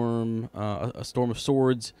 Storm, a Storm of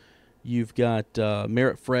Swords. You've got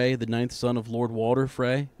Merritt Frey, the ninth son of Lord Walder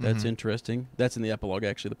Frey. That's interesting. That's in the epilogue,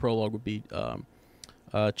 actually. The prologue would be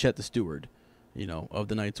Chet the Steward, you know, of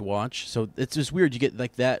the Night's Watch. So it's just weird. You get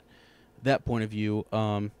like that point of view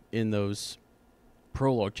in those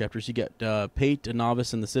prologue chapters. You got Pate, a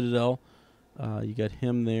novice in the Citadel. You got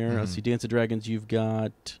him there. Let's see, Dance of Dragons. You've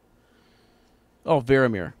got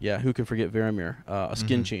Varamir. Yeah, who can forget Varamir? A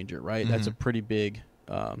skin changer, right? That's a pretty big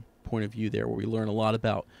point of view there, where we learn a lot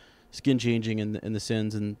about skin changing and the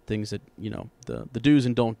sins and things that, you know, the do's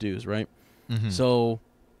and don't do's, right? So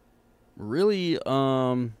really,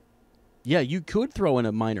 yeah, you could throw in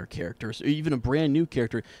a minor character, or even a brand new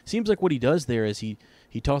character. Seems like what he does there is he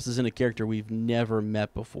tosses in a character we've never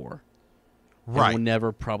met before, right? And we'll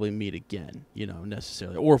never probably meet again, you know,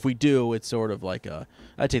 necessarily. Or if we do, it's sort of like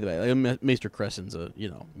I take that back. Like Maester Crescent's you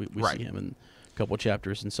know, we see him in a couple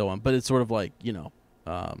chapters and so on, but it's sort of like, you know,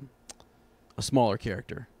 a smaller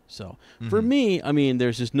character. So for me, I mean,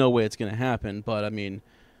 there's just no way it's going to happen. But I mean,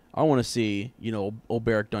 I want to see, you know, old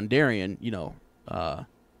Beric Dondarrion, you know,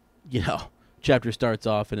 chapter starts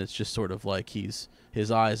off and it's just sort of like his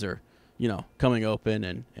eyes are, you know, coming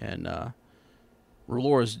open, and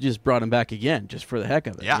R'hllor's just brought him back again just for the heck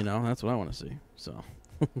of it. You know, that's what I want to see. So,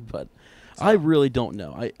 but I really don't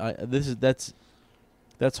know. That's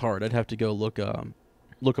hard. I'd have to go look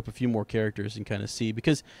up a few more characters and kind of see,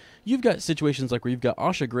 because you've got situations like where you've got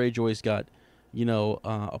Asha Greyjoy's got, you know,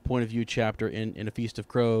 a point of view chapter in A Feast of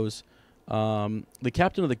Crows. The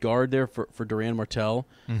captain of the guard there for Doran Martell,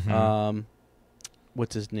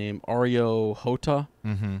 what's his name? Ario Hota.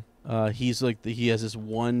 He's like he has this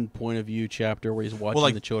one point of view chapter where he's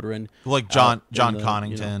watching the children. Like John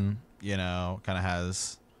Connington, you know, kind of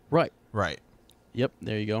has. Right. Yep.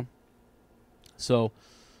 There you go. So,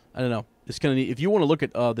 I don't know. It's kind of neat. If you want to look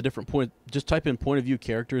at the different just type in point of view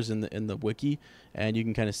characters in the wiki, and you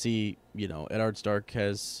can kind of see, you know, Eddard Stark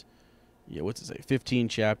has, what's it say, 15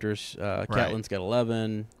 chapters. Catelyn's got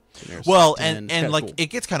 11. Well, and like cool. It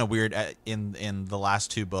gets kind of weird in the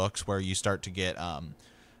last two books where you start to get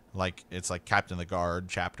like it's like Captain of the Guard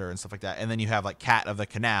chapter and stuff like that, and then you have like Cat of the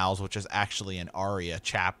Canals, which is actually an Arya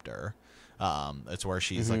chapter. It's where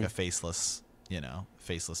she's like a faceless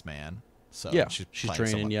man. So yeah, she's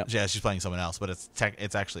training. Yeah, she's playing someone else, but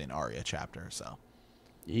it's actually an Arya chapter. So.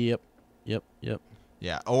 Yep.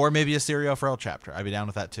 Yeah, or maybe a Syrio Frel chapter. I'd be down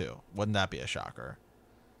with that too. Wouldn't that be a shocker?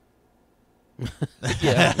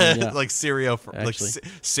 yeah. Like Syrio, like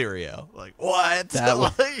Syrio. Like what?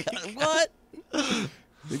 What?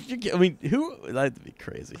 I mean, who? That'd be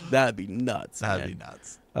crazy. That'd be nuts. That'd be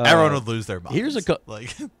nuts. Everyone would lose their minds. Here's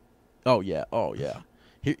like. Oh yeah.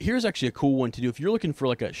 Here's actually a cool one to do if you're looking for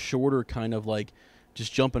like a shorter kind of like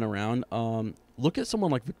just jumping around. Look at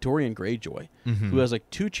someone like Victorian Greyjoy, who has like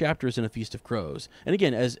 2 chapters in A Feast of Crows. And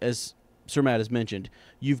again, as Sir Matt has mentioned,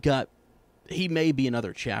 he may be in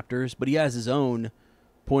other chapters, but he has his own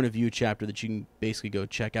point of view chapter that you can basically go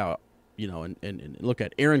check out, and look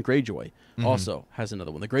at. Aaron Greyjoy also has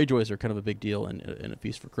another one. The Greyjoys are kind of a big deal in A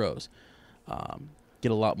Feast for Crows.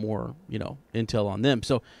 Get a lot more, intel on them.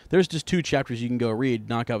 So there's just 2 chapters you can go read,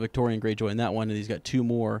 knock out Victorian Greyjoy in that one, and he's got 2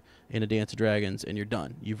 more in A Dance of Dragons, and you're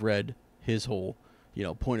done. You've read his whole,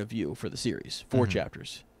 point of view for the series. 4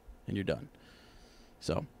 chapters, and you're done.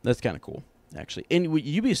 So that's kind of cool, actually. And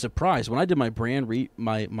you'd be surprised when I did my Bran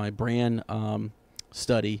my Bran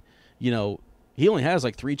study. He only has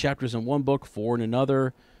like 3 chapters in one book, 4 in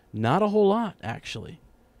another. Not a whole lot, actually.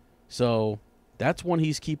 So that's one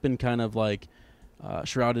he's keeping kind of like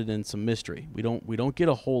shrouded in some mystery. We don't get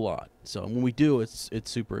a whole lot. So when we do, it's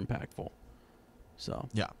super impactful. So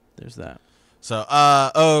yeah, there's that. So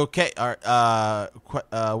okay, all right.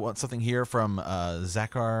 Want something here from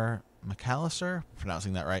Zachar McAllister,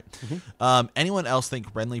 pronouncing that right. Anyone else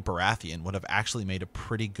think Renly Baratheon would have actually made a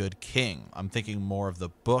pretty good king? I'm thinking more of the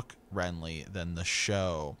book Renly than the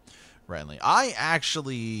show Renly. I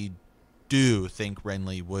actually do think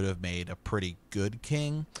Renly would have made a pretty good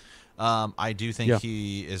king. I do think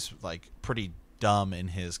he is like pretty dumb in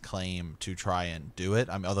his claim to try and do it.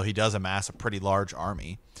 I mean, although he does amass a pretty large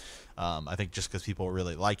army. I think just because people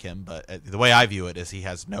really like him, but the way I view it is he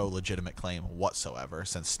has no legitimate claim whatsoever,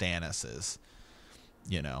 since Stannis is,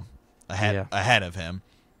 ahead of him.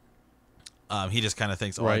 He just kind of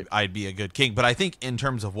thinks, right. I'd be a good king. But I think in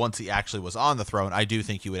terms of once he actually was on the throne, I do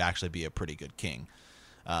think he would actually be a pretty good king.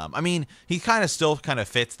 I mean, he kind of still kind of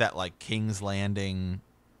fits that like King's Landing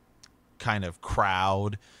kind of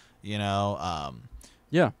crowd,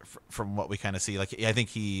 from what we kind of see. Like, I think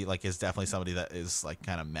he like is definitely somebody that is like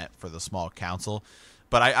kind of meant for the small council.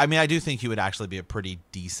 But I mean, I do think he would actually be a pretty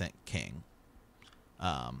decent king.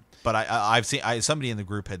 But I've seen somebody in the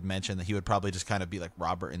group had mentioned that he would probably just kind of be like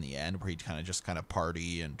Robert in the end, where he'd kind of just kind of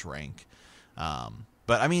party and drink.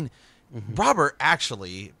 But I mean, Robert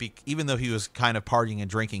actually, even though he was kind of partying and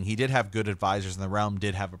drinking, he did have good advisors, and the realm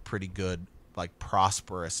did have a pretty good, like,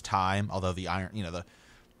 prosperous time. Although the iron,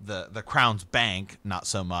 the crown's bank, not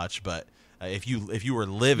so much. But if you were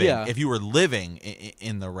living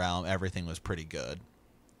in the realm, everything was pretty good.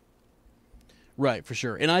 Right, for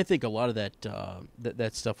sure. And I think a lot of that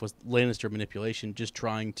that stuff was Lannister manipulation, just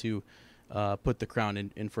trying to put the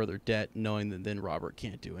crown in further debt, knowing that then Robert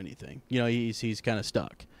can't do anything. He's kind of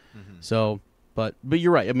stuck. So, but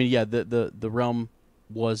you're right. I mean, yeah, the realm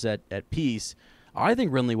was at peace. I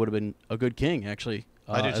think Renly would have been a good king, actually,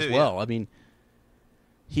 I do as too, well. yeah. I mean,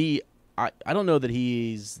 I don't know that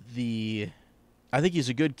I think he's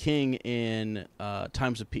a good king in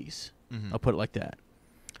times of peace. I'll put it like that.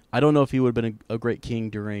 I don't know if he would have been a great king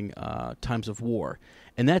during times of war.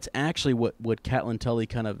 And that's actually what Catelyn Tully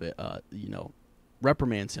kind of,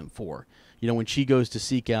 reprimands him for. When she goes to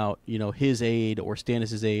seek out, his aid or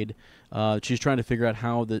Stannis' aid, she's trying to figure out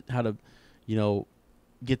how to,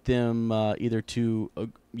 get them either to,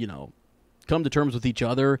 come to terms with each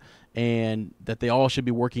other, and that they all should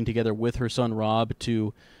be working together with her son Robb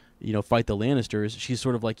to, fight the Lannisters. She's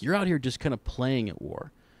sort of like, you're out here just kind of playing at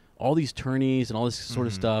war. All these tourneys and all this sort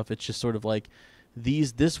of stuff, it's just sort of like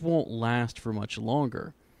this won't last for much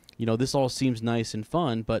longer. This all seems nice and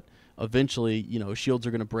fun, but eventually, shields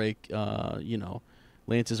are going to break,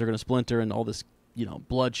 lances are going to splinter, and all this,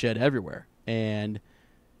 bloodshed everywhere. And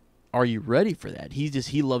are you ready for that?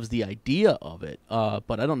 He loves the idea of it,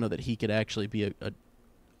 but I don't know that he could actually be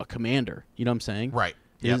a commander. You know what I'm saying? Right.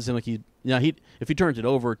 It doesn't seem like if he turns it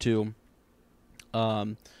over to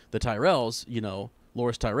the Tyrells,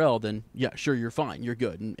 Loras Tyrell, then yeah, sure, you're fine, you're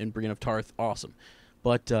good, and Brienne of Tarth, awesome.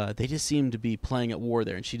 But they just seemed to be playing at war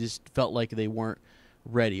there, and she just felt like they weren't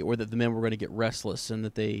ready, or that the men were going to get restless, and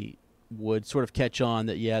that they would sort of catch on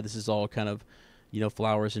that, yeah, this is all kind of,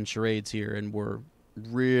 flowers and charades here, and we're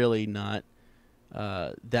really not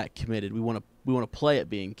that committed. We want to play at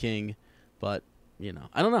being king, but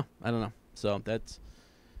I don't know. So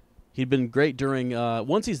he'd been great during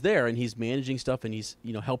once he's there and he's managing stuff and he's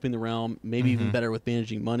helping the realm, maybe even better with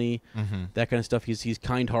managing money, that kind of stuff. He's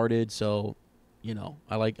kind-hearted, so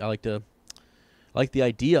I like the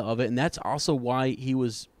idea of it, and that's also why he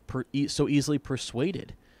was so easily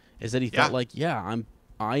persuaded, is that he felt like,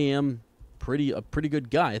 I am a pretty good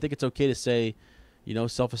guy. I think it's okay to say,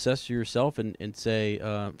 self-assess yourself and say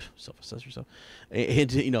self-assess yourself,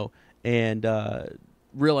 and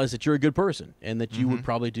realize that you're a good person and that you would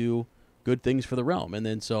probably do good things for the realm. And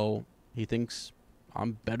then so he thinks,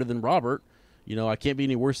 I'm better than Robert. I can't be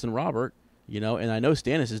any worse than Robert. and I know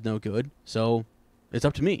Stannis is no good, so it's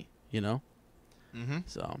up to me, Mm-hmm.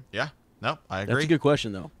 So Yeah. No, I agree. that's a good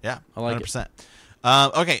question, though. Yeah, I like 100%.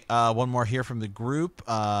 Okay, one more here from the group,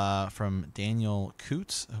 from Daniel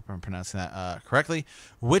Coots. I hope I'm pronouncing that correctly.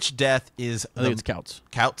 Which death is I think it's Couts.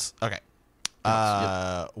 Couts? Okay.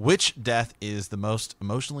 Couts, Which death is the most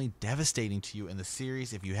emotionally devastating to you in the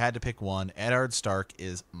series? If you had to pick one, Eddard Stark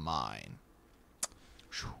is mine.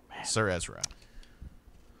 Man. Sir Ezra.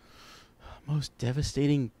 Most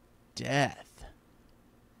devastating death.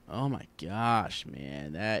 Oh my gosh,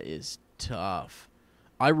 man, that is tough.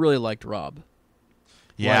 I really liked Rob.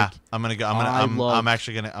 Yeah, Like, I'm gonna go. I'm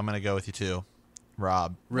actually gonna go with you too.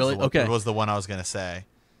 Rob. Really? Okay. Was the one I was gonna say.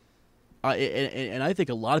 And I think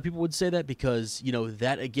a lot of people would say that because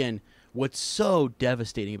that again, what's so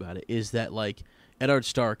devastating about it is that like Eddard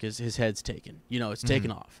Stark his head's taken. It's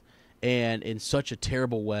taken off, and in such a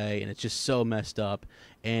terrible way, and it's just so messed up.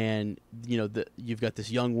 And you've got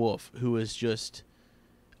this young wolf who is just,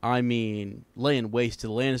 I mean, laying waste to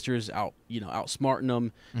the Lannisters, outsmarting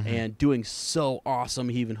them and doing so awesome.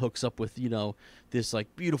 He even hooks up with this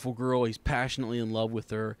like beautiful girl. He's passionately in love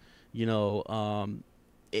with her.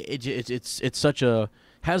 It's such a,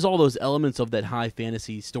 has all those elements of that high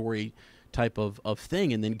fantasy story type of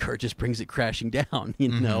thing, and then Kurt just brings it crashing down.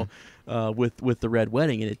 With the Red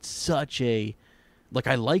Wedding, and it's such a, like,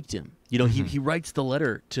 I liked him. He writes the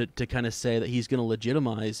letter to kind of say that he's going to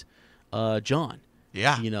legitimize Jon.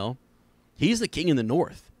 Yeah. He's the king in the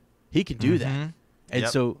North. He can do that. And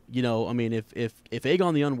so, I mean, if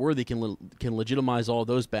Aegon the Unworthy can legitimize all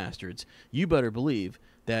those bastards, you better believe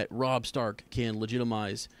that Robb Stark can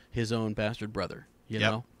legitimize his own bastard brother, you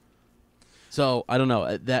know? So, I don't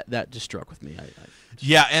know. That just struck with me.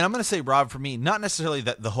 Yeah, and I'm going to say Rob for me, not necessarily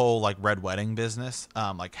that the whole like Red Wedding business,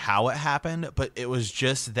 like how it happened, but it was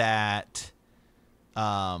just that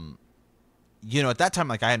at that time,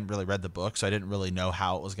 like I hadn't really read the book, so I didn't really know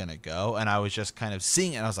how it was going to go. And I was just kind of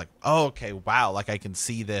seeing it, and I was like, oh, okay, wow. Like I can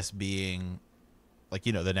see this being like,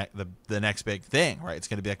 the next big thing, right? It's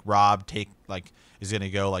going to be like Rob is going to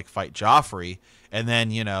go like fight Joffrey. And then,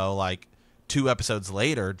 like 2 episodes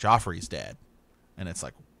later, Joffrey's dead. And it's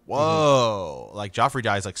like, whoa, like Joffrey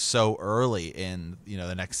dies like so early in,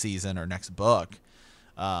 the next season or next book.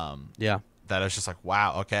 That I was just like,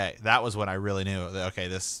 wow, okay. That was when I really knew that, okay,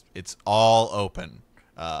 it's all open,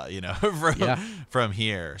 from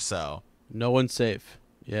here. So no one's safe.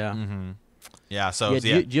 Yeah. Mm-hmm. Yeah. So do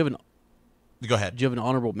you have an, go ahead. Do you have an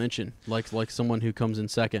honorable mention, like someone who comes in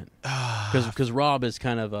second? Because Rob is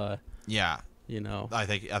kind of a, I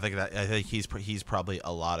think he's probably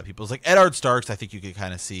a lot of people's, like Eddard Starks. I think you could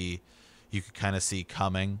kind of see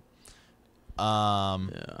coming.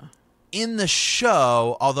 In the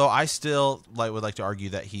show, although I still would like to argue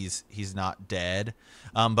that he's not dead,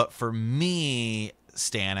 but for me,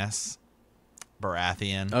 Stannis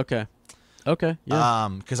Baratheon. Okay, yeah.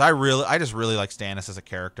 Because I just really like Stannis as a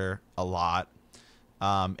character a lot,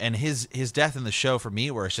 and his death in the show for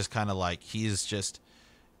me, where it's just kind of like he's just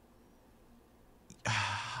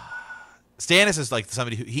Stannis is like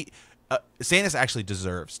somebody who Stannis actually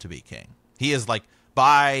deserves to be king. He is like,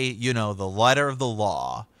 by the letter of the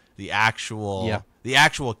law, the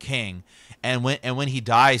actual king, and when he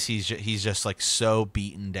dies, he's just like so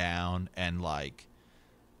beaten down, and like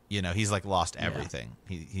he's like lost everything.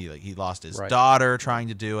 He lost his daughter trying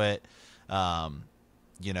to do it.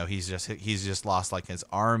 He's just lost like his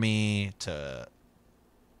army to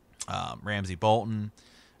Ramsay Bolton,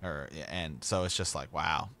 and so it's just like,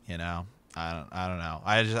 wow, I don't know.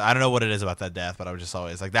 I don't know what it is about that death, but I was just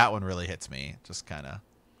always like, that one really hits me, just kind of.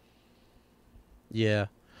 Yeah.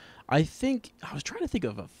 I think I was trying to think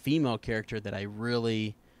of a female character that I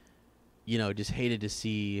really, just hated to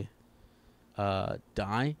see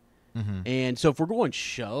die. And so if we're going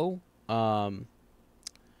show, if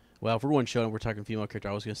we're going show and we're talking female character,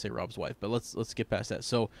 I was going to say Rob's wife, but let's get past that.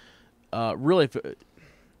 So, really,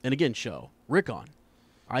 and again, show Rickon.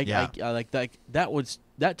 I like that.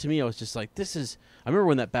 That to me, I was just like, this is. I remember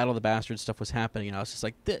when that Battle of the Bastards stuff was happening, and I was just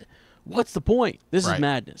like, what's the point? This is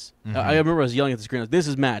madness. I remember I was yelling at the screen, this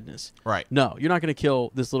is madness. Right. No, you're not going to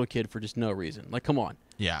kill this little kid for just no reason. Like, come on.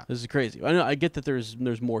 Yeah. This is crazy. I know. I get that there's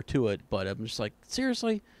more to it, but I'm just like,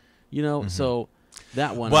 seriously? So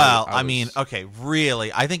that one. Well, I mean, okay,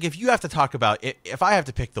 really, I think if you have to talk about it, if I have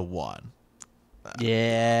to pick the one.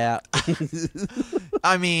 Yeah.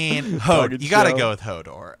 I mean, you got to go with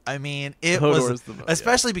Hodor. I mean, was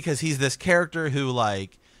especially because he's this character who,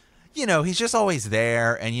 like, he's just always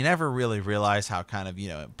there, and you never really realize how kind of,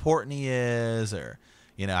 important he is, or,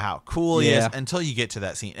 how cool he is until you get to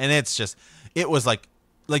that scene. And it was like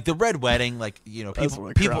like the Red Wedding, like, you know,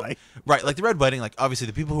 people, right, like the Red Wedding, like obviously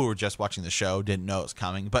the people who were just watching the show didn't know it was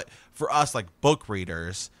coming, but for us, like book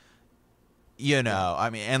readers, you know, I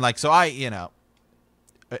mean, and like, so I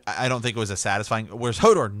don't think it was as satisfying. Whereas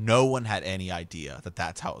Hodor, no one had any idea that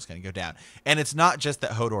that's how it was going to go down. And it's not just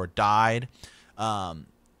that Hodor died,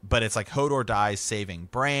 but it's like Hodor dies saving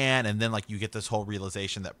Bran, and then like you get this whole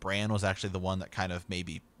realization that Bran was actually the one that kind of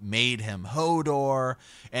maybe made him Hodor,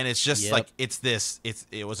 and it's just like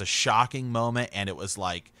it was a shocking moment, and it was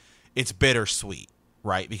like it's bittersweet,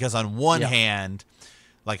 right? Because on one hand,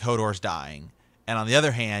 like Hodor's dying, and on the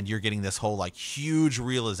other hand, you're getting this whole like huge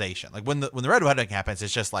realization. Like when the Red Wedding happens,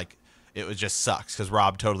 it's just like it just sucks because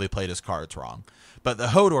Rob totally played his cards wrong. But the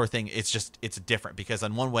Hodor thing, it's different because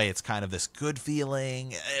in one way it's kind of this good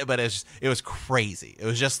feeling, but it was crazy. It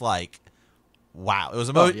was just like, wow. It was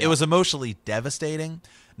it was emotionally devastating.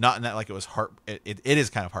 Not in that like it was it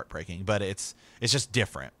is kind of heartbreaking, but it's just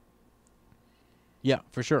different. Yeah,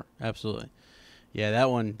 for sure, absolutely. Yeah,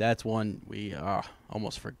 that's one we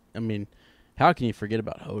almost I mean, how can you forget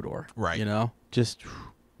about Hodor? Right. You know, just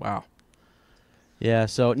wow. Yeah.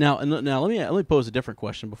 So now let me pose a different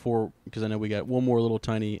question because I know we got one more little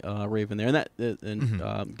tiny raven there,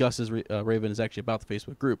 and Gus's raven is actually about the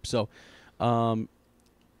Facebook group. So,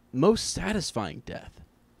 most satisfying death.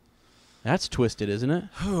 That's twisted, isn't it?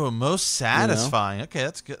 Oh, most satisfying. You know? Okay,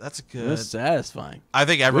 that's good. That's good. Most satisfying. I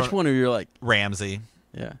think everyone. Which one are you like? Ramsay.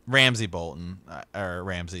 Yeah. Ramsay Bolton or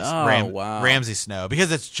Ramsay. Wow. Ramsay Snow,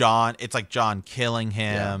 because it's Jon. It's like Jon killing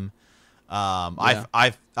him. Yeah.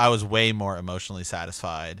 I was way more emotionally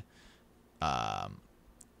satisfied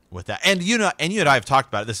with that. And you and I have talked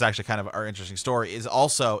about it. This is actually kind of our interesting story. It is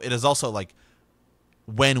also like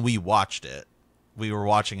when we watched it, we were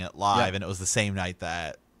watching it live, and it was the same night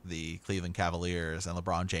that the Cleveland Cavaliers and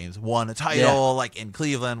LeBron James won a title, like in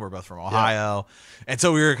Cleveland. We're both from Ohio. And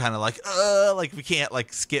so we were kind of like we can't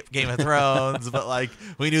like skip Game of Thrones, but like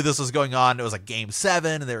we knew this was going on. It was like Game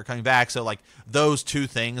 7 and they were coming back. So like those two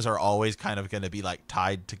things are always kind of going to be like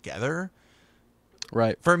tied together.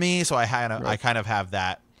 Right. For me. So I kind of have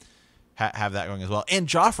that going as well. And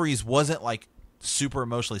Joffrey's wasn't like super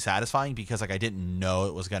emotionally satisfying because like I didn't know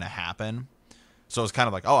it was going to happen. So it was kind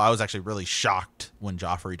of like, I was actually really shocked when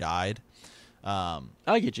Joffrey died. I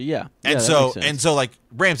get you, yeah. And so like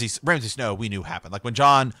Ramsay Snow, we knew happened. Like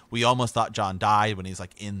when we almost thought Jon died when he's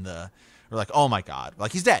like we're like, oh my God,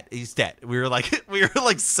 like he's dead. We were like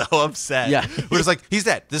so upset. Yeah. We were just like, he's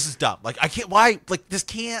dead. This is dumb. Like I can't. Why? Like this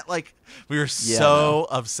can't. Like we were so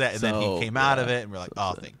upset, and then he came out of it, and we're like,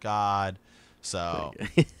 oh, thank God. So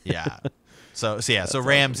yeah. So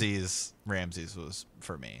Ramsay's was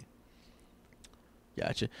for me.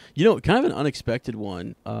 Gotcha. You know, kind of an unexpected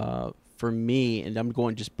one for me, and I'm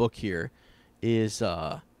going just book here, is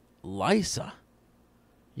Lysa.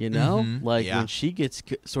 You know, when she gets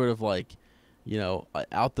sort of like, you know,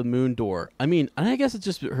 out the moon door. I mean, I guess it's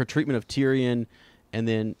just her treatment of Tyrion, and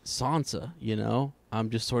then Sansa. You know, I'm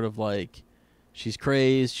just sort of like, she's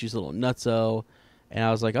crazed, she's a little nutso, and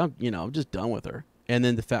I was like, I'm just done with her. And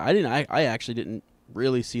then the fact I actually didn't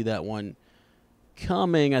really see that one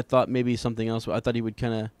coming. I thought maybe something else. I thought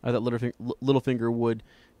Littlefinger would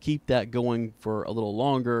keep that going for a little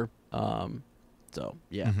longer. So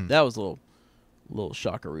yeah, that was a little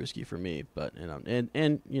shockerooski for me, but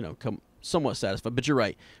come somewhat satisfied. But you're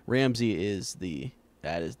right, Ramsay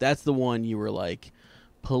that's the one you were like,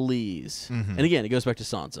 please. And again, it goes back to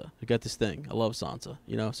Sansa. I got this thing. I love Sansa.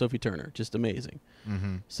 You know, Sophie Turner, just amazing.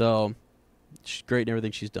 So she's great in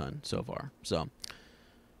everything she's done so far. So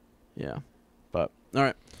yeah. But all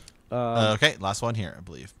right. Okay, last one here, I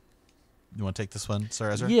believe. You want to take this one, Sir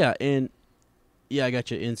Ezra? Yeah, I got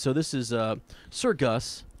you. And so this is Sir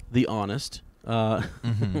Gus, the Honest. So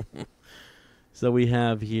we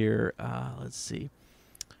have here, let's see.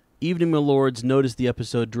 Evening, my lords. Noticed the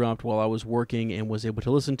episode dropped while I was working and was able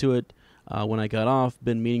to listen to it when I got off.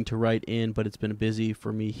 Been meaning to write in, but it's been busy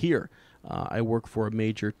for me here. I work for a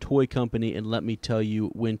major toy company, and let me tell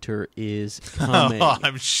you, winter is coming. Oh,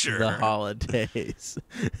 I'm sure. The holidays.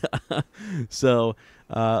 So,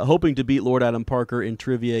 hoping to beat Lord Adam Parker in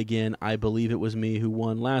trivia again. I believe it was me who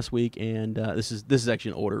won last week, and this is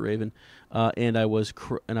actually an older Raven. And I was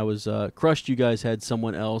crushed. You guys had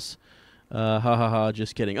someone else. Ha ha ha.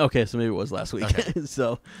 Just kidding. Okay, so maybe it was last week. Okay.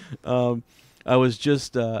 So, I was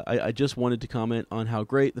just I just wanted to comment on how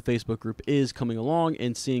great the Facebook group is coming along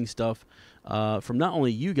and seeing stuff from not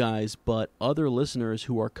only you guys but other listeners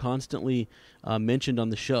who are constantly mentioned on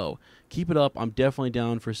the show. Keep it up. I'm definitely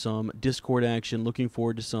down for some Discord action. Looking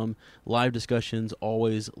forward to some live discussions.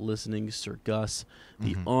 Always listening, Sir Gus.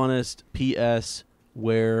 The Honest. P.S.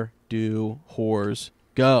 Where do whores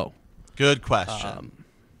Go. Good question.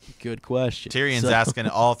 Good question. Tyrion's asking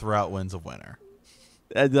it all throughout Winds of Winter.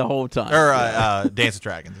 The whole time. Or Dance of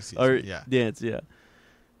Dragons. Excuse me. Yeah. Dance, yeah.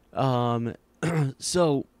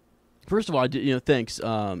 So, first of all, thanks,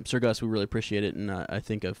 Sir Gus. We really appreciate it, and I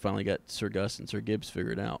think I've finally got Sir Gus and Sir Gibbs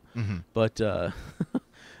figured out. Mm-hmm. But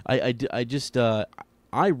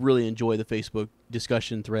I really enjoy the Facebook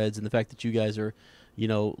discussion threads and the fact that you guys are,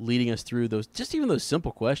 leading us through those, just even those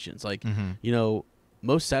simple questions, like,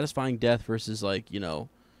 most satisfying death versus like,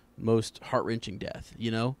 most heart-wrenching death,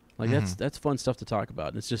 like that's fun stuff to talk about.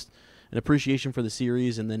 And it's just an appreciation for the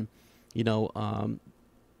series, and then,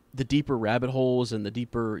 the deeper rabbit holes and the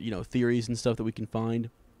deeper, theories and stuff that we can find.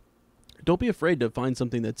 Don't be afraid to find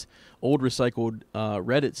something that's old, recycled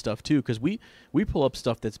Reddit stuff too, because we pull up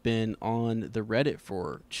stuff that's been on the Reddit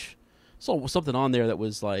for something on there that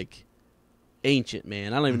was like ancient,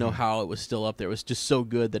 man. I don't even know how it was still up there. It was just so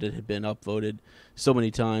good that it had been upvoted so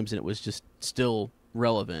many times, and it was just still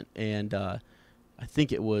relevant. And I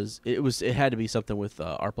think it had to be something with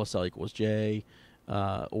R plus L equals J,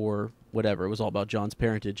 or whatever. It was all about Jon's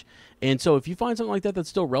parentage. And so if you find something like that that's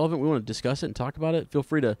still relevant, we want to discuss it and talk about it, feel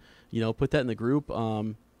free to, put that in the group,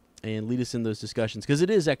 and lead us in those discussions. Because it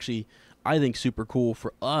is actually, I think, super cool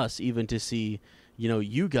for us even to see,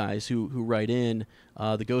 you guys who write in,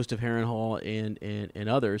 the Ghost of Harrenhal and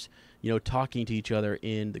others, talking to each other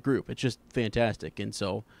in the group. It's just fantastic. And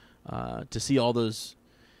so to see all those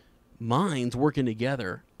minds working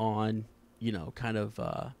together on, kind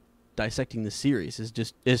of dissecting the series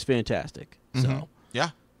is fantastic. So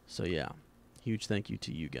yeah, huge thank you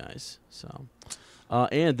to you guys. So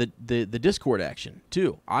and the Discord action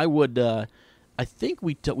too. I would I think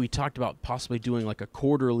we talked about possibly doing like a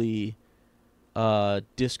quarterly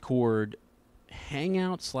Discord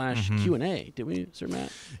hangout / Q&A. Did we, Sir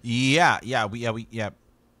Matt? Yeah. We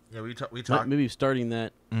talked maybe starting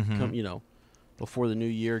that before the new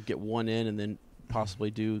year, get one in, and then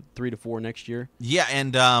possibly do 3 to 4 next year. Yeah,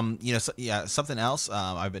 and something else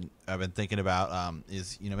I've been thinking about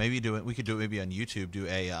is we could do it maybe on YouTube, do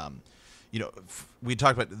a we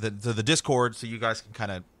talked about the Discord, so you guys can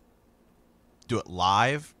kind of do it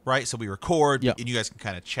live, right? So we record, and you guys can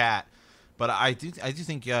kind of chat. But I do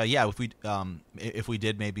think if we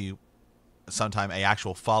did maybe sometime a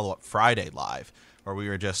actual follow-up Friday live, where we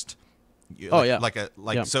were just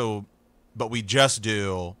but we just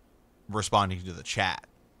do responding to the chat,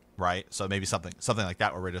 right? So maybe something like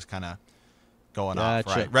that, where we're just kind of going off,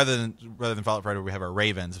 right? Rather than Follow Up Friday, where we have our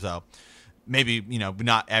Ravens. So maybe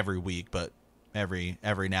not every week, but every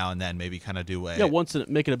now and then, maybe kind of do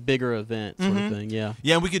make it a bigger event sort of thing.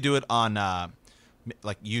 Yeah, we could do it on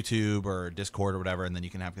like YouTube or Discord or whatever, and then you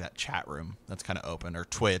can have that chat room that's kind of open, or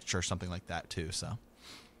Twitch or something like that too. So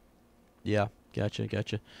yeah,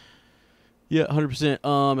 gotcha. Yeah,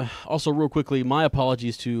 100%. Also, real quickly, my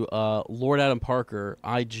apologies to Lord Adam Parker.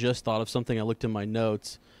 I just thought of something. I looked in my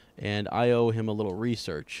notes, and I owe him a little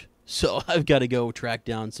research. So I've got to go track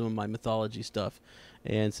down some of my mythology stuff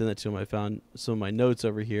and send that to him. I found some of my notes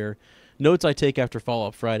over here. Notes I take after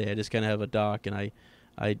Follow-Up Friday. I just kind of have a doc, and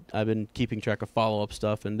I've been keeping track of follow-up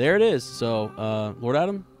stuff, and there it is. So, Lord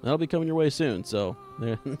Adam, that'll be coming your way soon. So,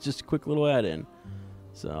 just a quick little add-in.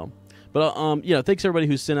 So... But thanks everybody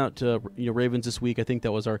who sent out Ravens this week. I think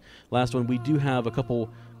that was our last one. We do have a couple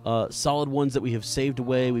solid ones that we have saved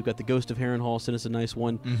away. We've got the Ghost of Harrenhal sent us a nice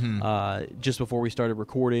one just before we started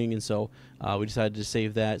recording, and so we decided to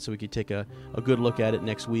save that so we could take a good look at it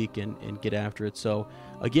next week and get after it. So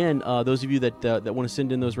again, those of you that want to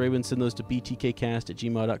send in those Ravens, send those to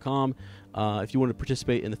btkcast@gmail.com. If you want to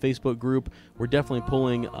participate in the Facebook group, we're definitely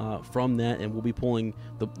pulling from that, and we'll be pulling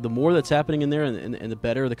the more that's happening in there, and the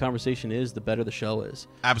better the conversation is, the better the show is.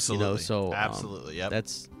 Absolutely. Absolutely. Yep.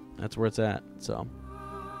 That's where it's at. So,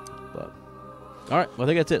 but all right. Well, I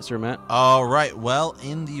think that's it, Sir Matt. All right. Well,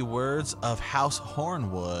 in the words of House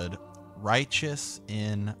Hornwood, righteous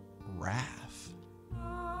in wrath.